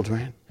those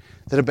children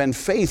that have been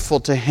faithful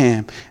to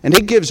Him. And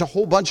it gives a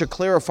whole bunch of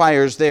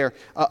clarifiers there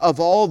of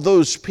all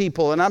those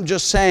people. And I'm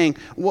just saying,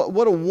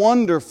 what a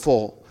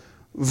wonderful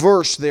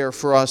verse there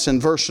for us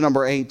in verse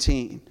number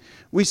 18.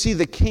 We see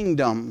the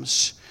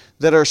kingdoms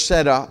that are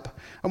set up.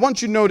 I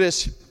want you to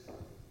notice,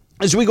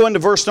 as we go into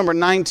verse number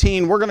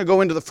 19, we're going to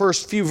go into the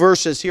first few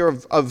verses here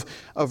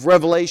of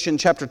Revelation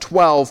chapter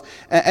 12.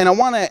 And I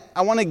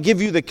want to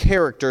give you the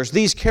characters.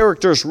 These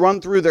characters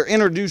run through, they're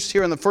introduced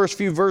here in the first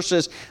few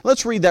verses.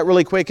 Let's read that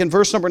really quick. In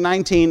verse number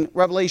 19,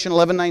 Revelation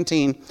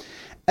 11:19.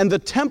 And the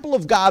temple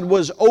of God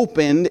was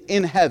opened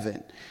in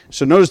heaven.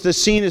 So notice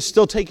this scene is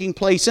still taking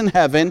place in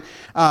heaven.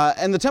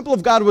 And the temple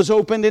of God was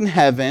opened in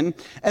heaven.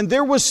 And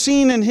there was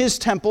seen in His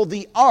temple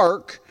the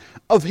ark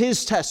of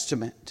His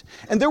testament.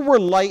 And there were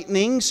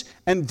lightnings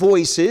and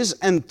voices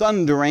and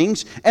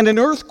thunderings and an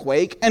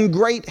earthquake and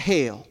great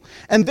hail.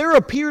 And there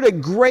appeared a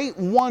great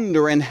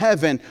wonder in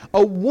heaven,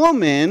 a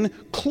woman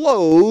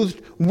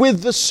clothed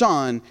with the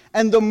sun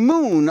and the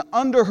moon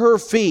under her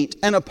feet,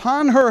 and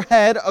upon her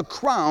head a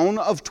crown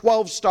of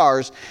 12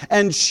 stars.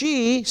 And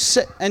she,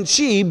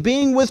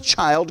 being with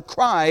child,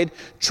 cried,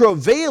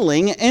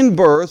 travailing in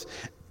birth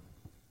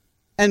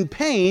and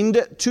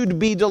pained to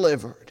be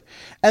delivered.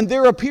 And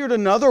there appeared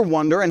another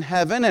wonder in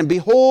heaven, and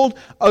behold,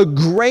 a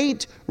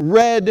great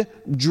red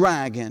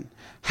dragon,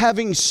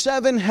 having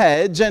 7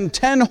 heads and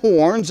 10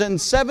 horns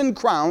and 7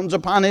 crowns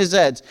upon his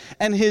heads.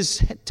 And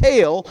his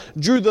tail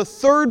drew the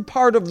 3rd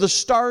part of the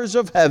stars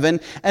of heaven,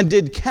 and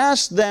did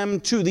cast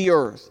them to the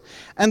earth.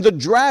 And the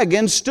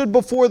dragon stood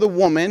before the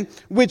woman,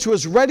 which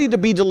was ready to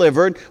be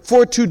delivered,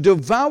 for to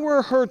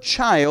devour her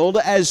child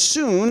as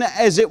soon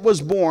as it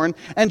was born.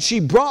 And she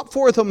brought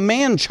forth a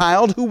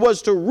man-child, who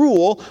was to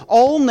rule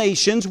all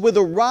nations with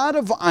a rod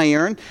of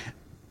iron.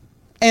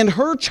 And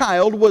her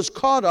child was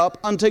caught up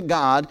unto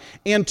God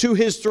and to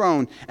His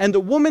throne. And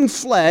the woman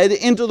fled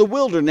into the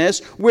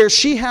wilderness, where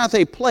she hath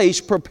a place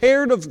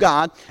prepared of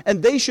God,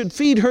 and they should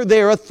feed her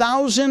there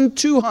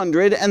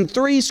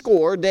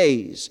 1,260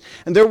 days.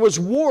 And there was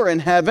war in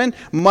heaven.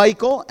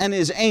 Michael and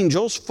his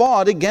angels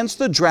fought against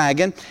the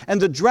dragon,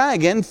 and the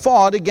dragon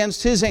fought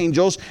against his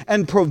angels,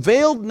 and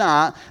prevailed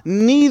not,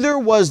 neither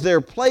was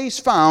their place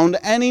found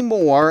any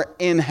more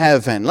in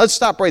heaven. Let's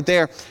stop right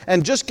there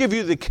and just give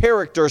you the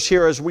characters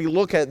here as we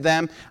look at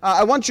them.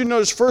 I want you to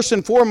notice first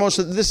and foremost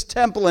that this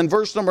temple in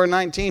verse number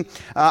 19,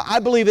 I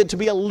believe it to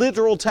be a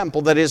literal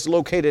temple that is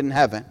located in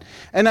heaven.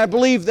 And I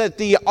believe that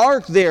the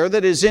ark there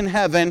that is in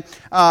heaven,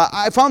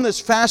 I found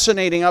this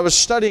fascinating. I was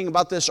studying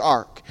about this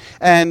ark.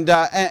 And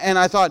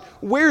I thought,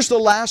 where's the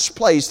last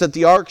place that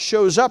the ark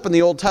shows up in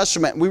the Old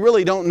Testament? We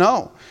really don't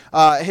know.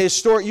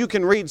 You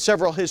can read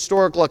several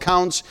historical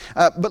accounts,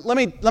 but let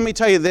me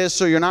tell you this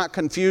so you're not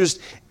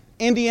confused.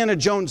 Indiana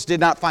Jones did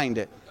not find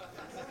it.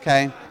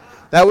 Okay?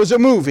 That was a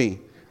movie.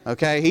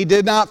 Okay, he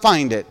did not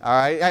find it. All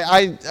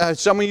right,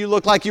 some of you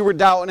look like you were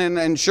doubting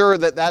and sure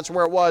that that's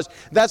where it was.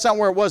 That's not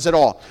where it was at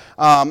all.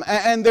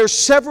 And there's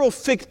several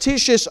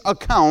fictitious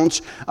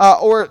accounts,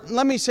 or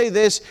let me say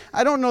this: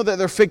 I don't know that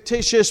they're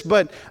fictitious,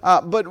 but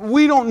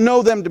we don't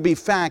know them to be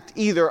fact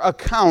either.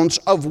 Accounts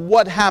of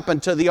what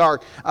happened to the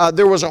ark. I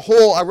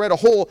read a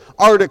whole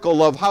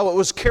article of how it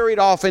was carried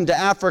off into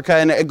Africa,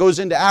 and it goes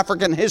into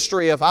African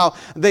history of how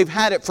they've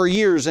had it for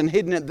years and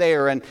hidden it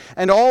there, and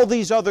all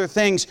these other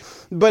things.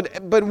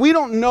 But we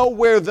don't know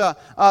where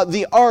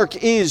the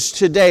ark is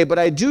today. But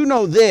I do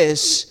know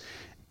this: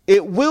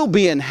 it will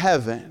be in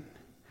heaven.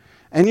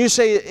 And you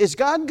say, is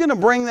God going to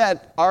bring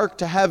that ark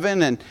to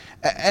heaven?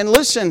 And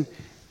listen,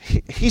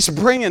 He's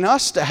bringing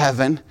us to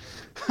heaven.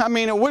 I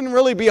mean, it wouldn't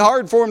really be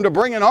hard for Him to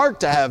bring an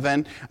ark to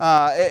heaven.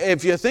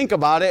 If you think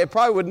about it, it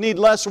probably would need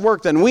less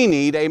work than we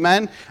need,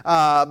 amen?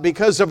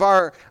 Because of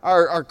our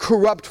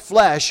corrupt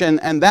flesh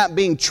and that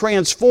being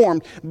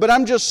transformed. But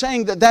I'm just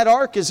saying that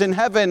ark is in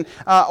heaven,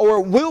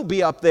 or will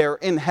be up there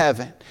in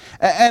heaven.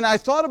 And I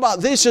thought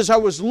about this as I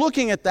was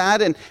looking at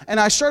that, and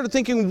I started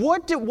thinking,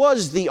 what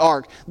was the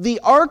ark? The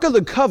Ark of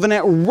the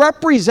Covenant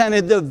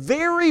represented the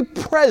very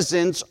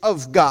presence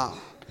of God.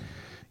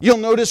 You'll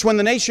notice when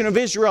the nation of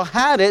Israel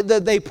had it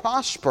that they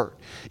prospered.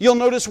 You'll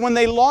notice when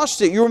they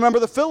lost it. You remember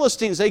the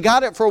Philistines. They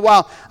got it for a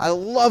while. I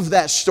love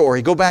that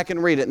story. Go back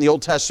and read it in the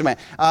Old Testament.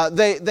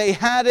 They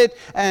had it,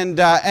 and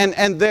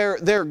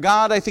their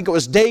god, I think it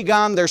was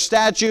Dagon, their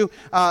statue,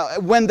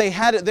 when they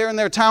had it there in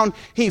their town,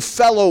 he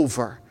fell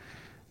over.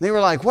 They were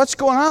like, what's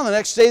going on? The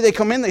next day they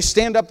come in, they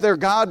stand up their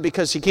God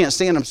because he can't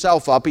stand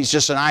himself up. He's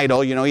just an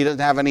idol, he doesn't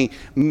have any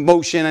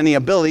motion, any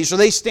ability. So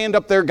they stand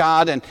up their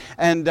God,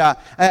 and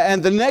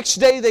the next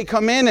day they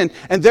come in,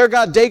 and their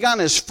God Dagon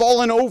has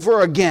fallen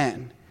over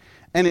again.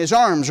 And his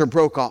arms are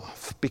broke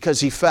off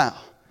because he fell.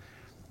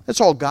 That's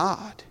all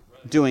God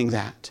doing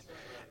that.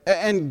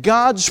 And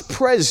God's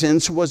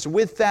presence was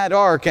with that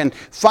ark. And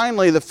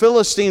finally, the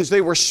Philistines,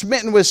 they were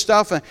smitten with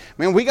stuff. And,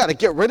 man, we got to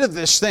get rid of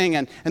this thing.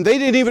 And they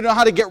didn't even know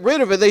how to get rid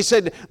of it. They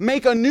said,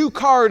 make a new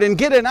cart and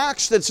get an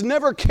ox that's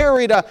never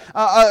carried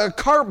a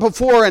cart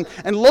before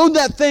and load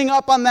that thing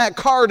up on that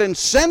cart and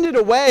send it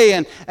away.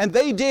 And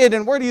they did.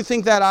 And where do you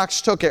think that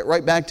ox took it?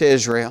 Right back to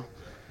Israel.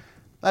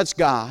 That's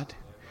God.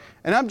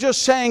 And I'm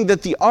just saying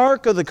that the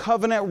Ark of the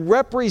Covenant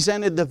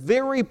represented the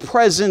very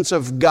presence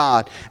of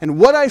God. And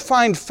what I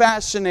find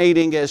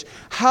fascinating is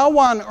how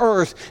on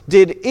earth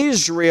did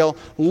Israel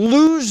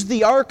lose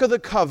the Ark of the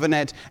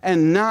Covenant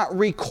and not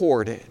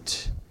record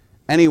it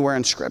anywhere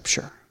in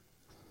Scripture?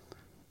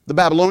 The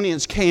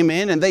Babylonians came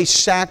in and they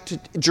sacked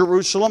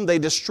Jerusalem. They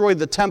destroyed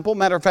the temple.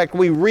 Matter of fact,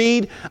 we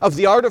read of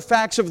the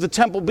artifacts of the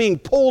temple being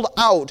pulled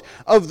out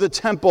of the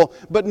temple,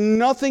 but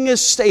nothing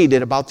is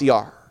stated about the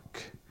Ark.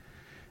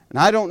 And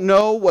I don't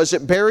know, was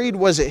it buried?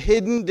 Was it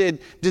hidden? Did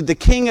the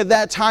king at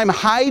that time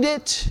hide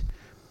it?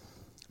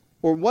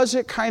 Or was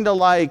it kind of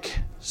like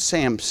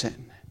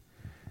Samson,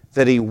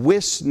 that he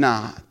wist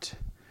not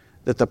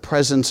that the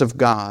presence of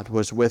God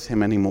was with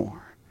him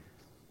anymore?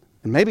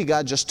 And maybe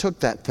God just took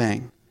that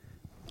thing.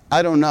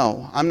 I don't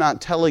know. I'm not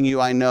telling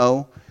you I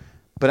know,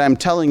 but I'm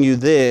telling you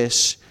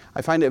this.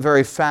 I find it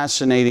very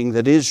fascinating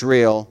that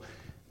Israel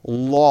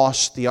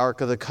lost the Ark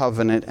of the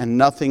Covenant and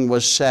nothing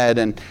was said.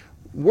 And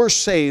we're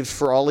saved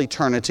for all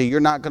eternity.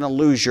 You're not going to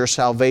lose your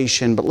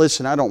salvation. But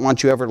listen, I don't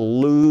want you ever to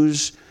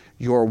lose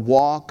your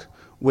walk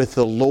with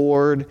the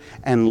Lord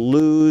and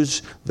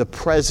lose the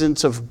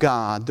presence of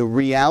God, the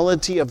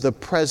reality of the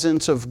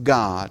presence of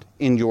God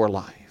in your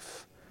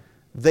life.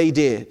 They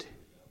did.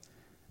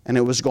 And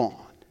it was gone.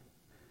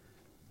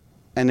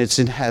 And it's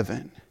in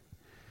heaven.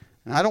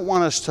 And I don't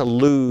want us to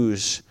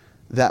lose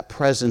that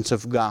presence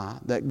of God,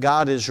 that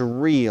God is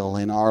real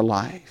in our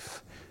life.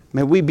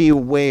 May we be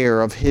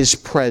aware of His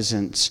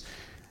presence.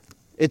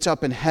 It's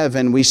up in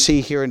heaven. We see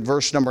here in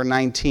verse number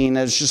 19,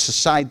 as just a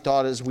side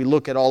thought as we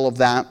look at all of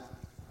that.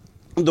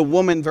 The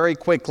woman, very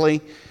quickly,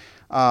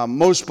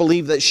 most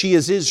believe that she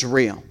is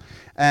Israel.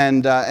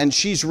 And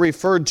she's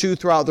referred to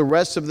throughout the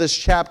rest of this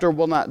chapter.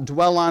 We'll not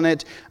dwell on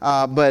it,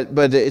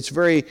 but it's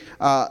very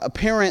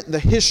apparent. The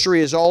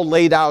history is all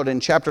laid out in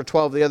chapter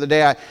 12. The other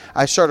day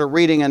I started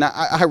reading, and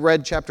I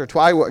read chapter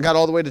 12. I got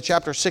all the way to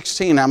chapter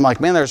 16. I'm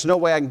like, man, there's no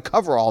way I can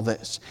cover all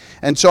this.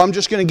 And so I'm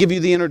just going to give you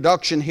the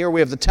introduction here.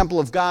 We have the temple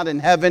of God in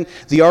heaven,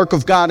 the ark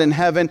of God in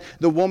heaven,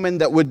 the woman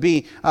that would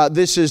be,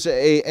 this is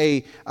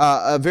a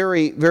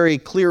very, very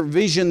clear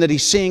vision that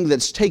he's seeing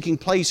that's taking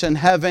place in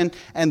heaven,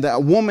 and the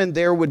woman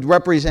there would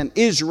represent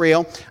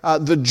Israel.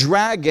 The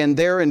dragon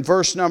there in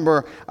verse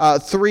number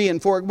 3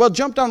 and 4. Well,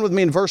 jump down with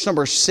me in verse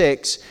number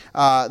 6.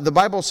 The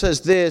Bible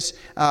says this,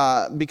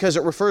 because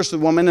it refers to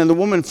the woman. And the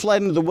woman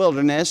fled into the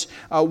wilderness,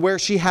 where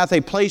she hath a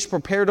place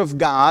prepared of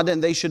God,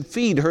 and they should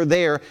feed her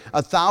there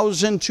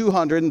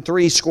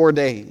 1,260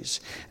 days.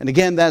 And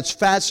again, that's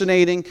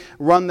fascinating.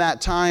 Run that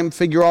time,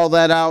 figure all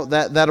that out.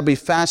 That'll be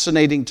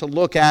fascinating to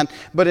look at.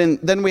 But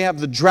then we have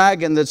the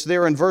dragon that's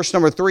there in verse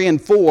number 3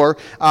 and 4,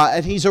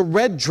 and he's a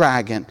red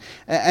dragon.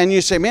 And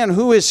you say, man,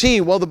 who is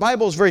he? Well, the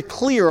Bible is very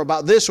clear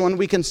about this one.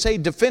 We can say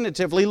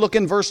definitively, look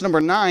in verse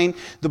number 9.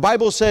 The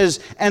Bible says,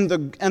 and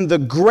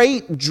the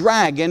great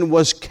dragon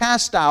was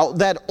cast out,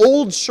 that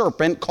old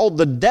serpent called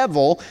the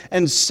devil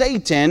and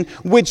Satan,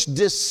 which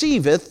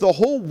deceiveth the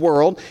whole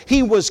world.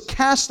 He was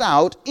cast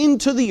out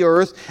into the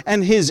earth,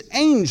 and his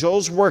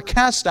angels were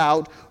cast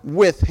out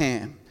with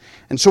him.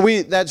 And so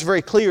that's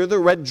very clear. The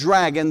red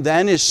dragon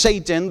then is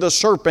Satan, the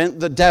serpent,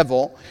 the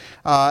devil.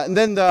 And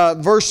then the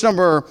verse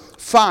number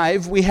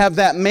 5, we have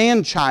that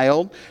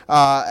man-child,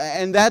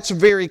 and that's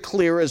very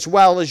clear as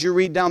well as you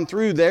read down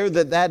through there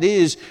that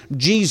is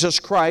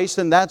Jesus Christ,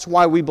 and that's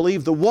why we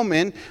believe the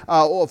woman,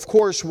 of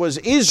course, was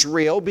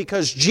Israel,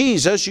 because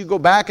Jesus, you go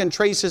back and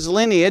trace his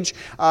lineage,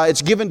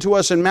 it's given to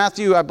us in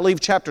Matthew, I believe,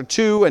 chapter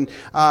 2, and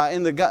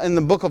in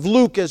the book of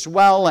Luke as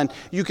well, and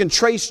you can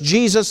trace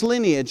Jesus'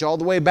 lineage all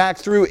the way back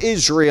through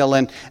Israel,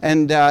 and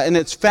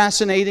it's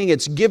fascinating.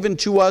 It's given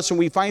to us, and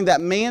we find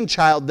that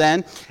man-child then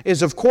then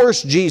is, of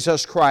course,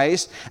 Jesus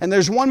Christ. And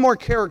there's one more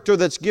character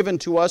that's given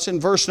to us in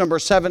verse number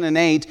 7 and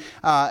 8,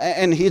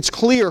 and it's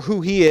clear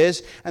who he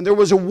is. And there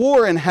was a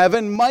war in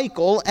heaven.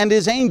 Michael and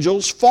his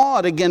angels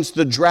fought against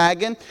the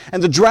dragon,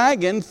 and the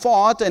dragon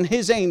fought and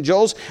his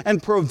angels,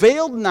 and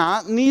prevailed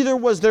not, neither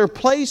was their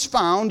place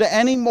found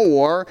any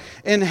more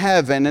in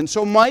heaven. And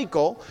so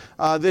Michael,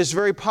 this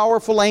very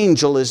powerful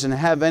angel, is in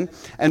heaven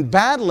and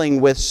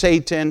battling with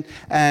Satan,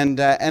 and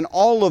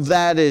all of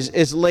that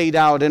is laid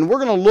out. And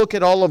we're going to look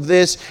at all of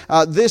this.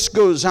 This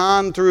goes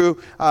on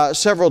through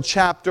several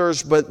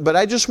chapters, but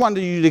I just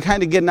wanted you to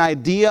kind of get an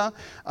idea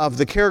of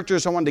the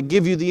characters. I wanted to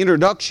give you the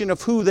introduction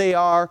of who they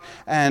are,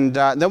 and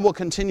then we'll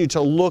continue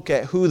to look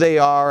at who they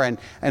are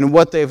and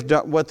what they've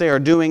done, what they are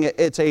doing.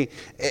 It's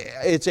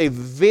a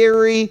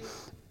very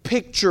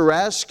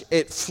picturesque.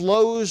 It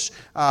flows.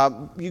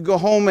 You go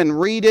home and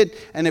read it,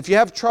 and if you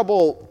have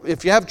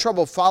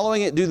trouble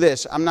following it, do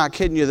this. I'm not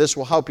kidding you. This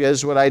will help you. This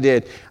is what I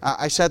did.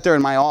 I sat there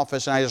in my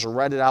office and I just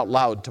read it out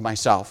loud to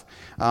myself.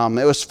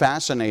 It was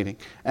fascinating,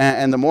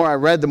 and the more I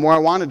read, the more I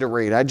wanted to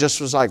read. I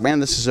just was like, man,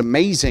 this is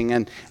amazing.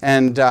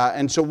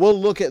 And so we'll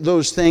look at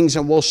those things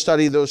and we'll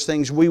study those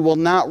things. We will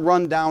not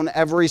run down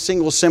every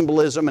single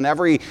symbolism and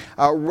every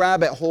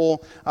rabbit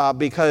hole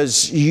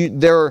because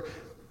there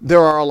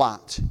are a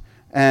lot.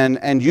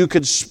 And you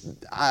could,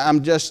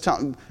 I'm just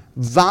telling,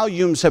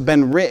 volumes have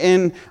been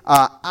written,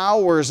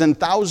 hours and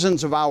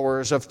thousands of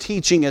hours of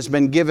teaching has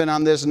been given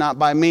on this, not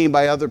by me,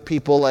 by other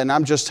people, and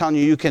I'm just telling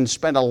you, you can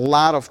spend a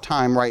lot of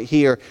time right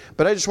here.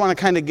 But I just want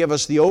to kind of give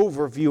us the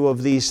overview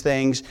of these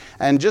things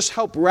and just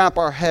help wrap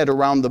our head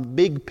around the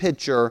big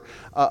picture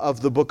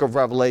of the book of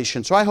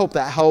Revelation. So I hope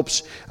that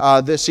helps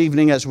this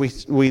evening as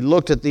we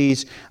looked at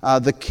these,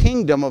 the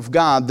kingdom of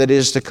God that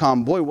is to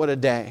come. Boy, what a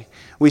day.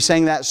 We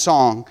sang that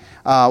song.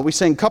 We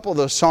sang a couple of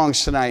those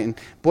songs tonight. And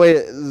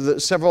boy,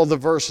 several of the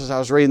verses I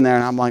was reading there,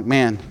 and I'm like,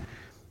 man,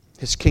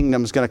 His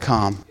kingdom's going to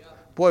come.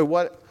 Boy,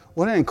 what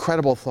an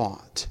incredible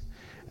thought.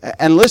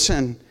 And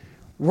listen,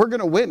 we're going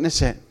to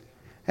witness it.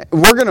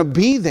 We're going to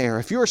be there.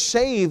 If you're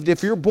saved,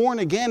 if you're born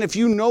again, if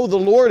you know the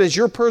Lord as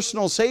your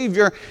personal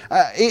Savior,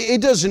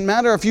 it doesn't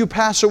matter if you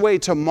pass away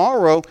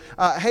tomorrow.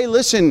 Hey,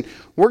 listen,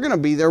 we're going to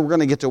be there. We're going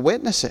to get to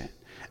witness it.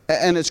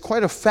 And it's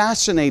quite a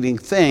fascinating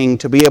thing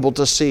to be able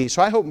to see.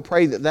 So I hope and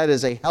pray that that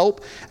is a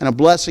help and a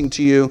blessing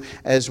to you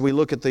as we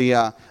look at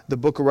the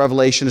book of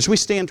Revelation. As we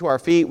stand to our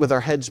feet with our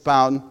heads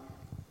bowed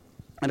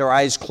and our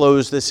eyes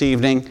closed this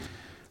evening,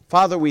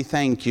 Father, we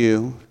thank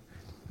you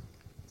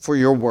for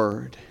your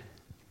word.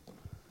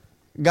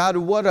 God,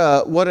 what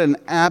an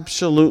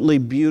absolutely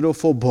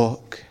beautiful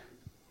book.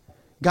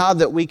 God,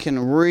 that we can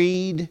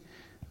read.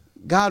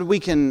 God, we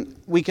can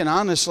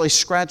honestly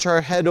scratch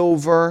our head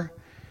over.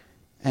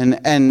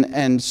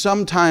 And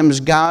sometimes,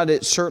 God,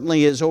 it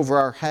certainly is over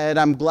our head.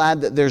 I'm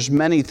glad that there's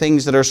many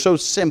things that are so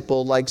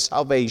simple, like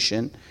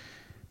salvation,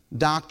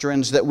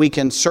 doctrines that we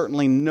can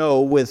certainly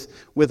know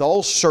with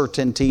all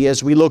certainty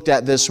as we looked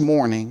at this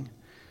morning.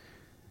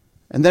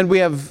 And then we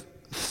have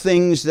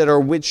things that are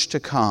which to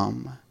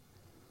come.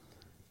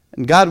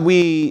 And God,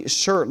 we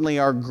certainly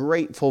are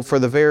grateful for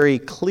the very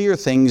clear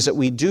things that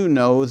we do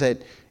know,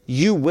 that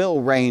you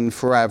will reign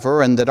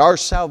forever and that our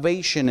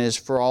salvation is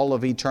for all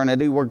of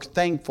eternity. We're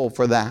thankful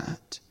for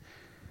that.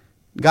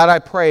 God, I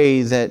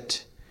pray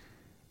that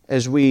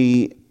as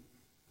we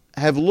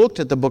have looked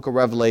at the book of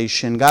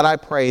Revelation, God, I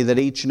pray that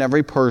each and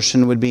every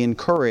person would be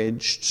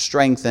encouraged,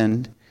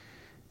 strengthened,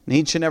 and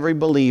each and every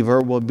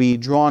believer will be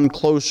drawn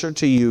closer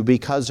to you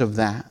because of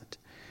that.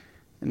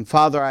 And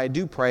Father, I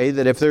do pray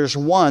that if there's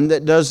one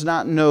that does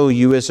not know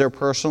you as their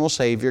personal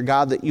Savior,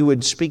 God, that you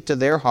would speak to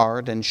their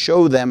heart and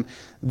show them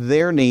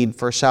their need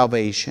for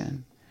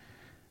salvation.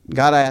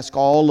 God, I ask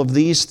all of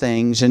these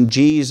things in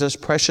Jesus'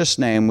 precious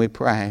name we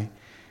pray.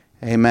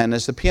 Amen.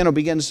 As the piano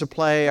begins to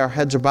play, our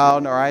heads are bowed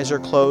and our eyes are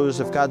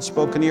closed. If God's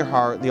spoken to your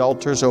heart, the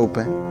altar's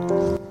open.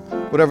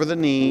 Whatever the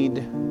need,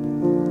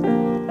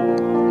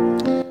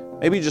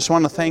 maybe you just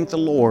want to thank the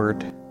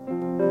Lord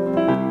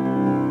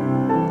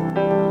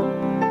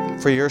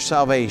for your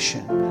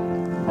salvation.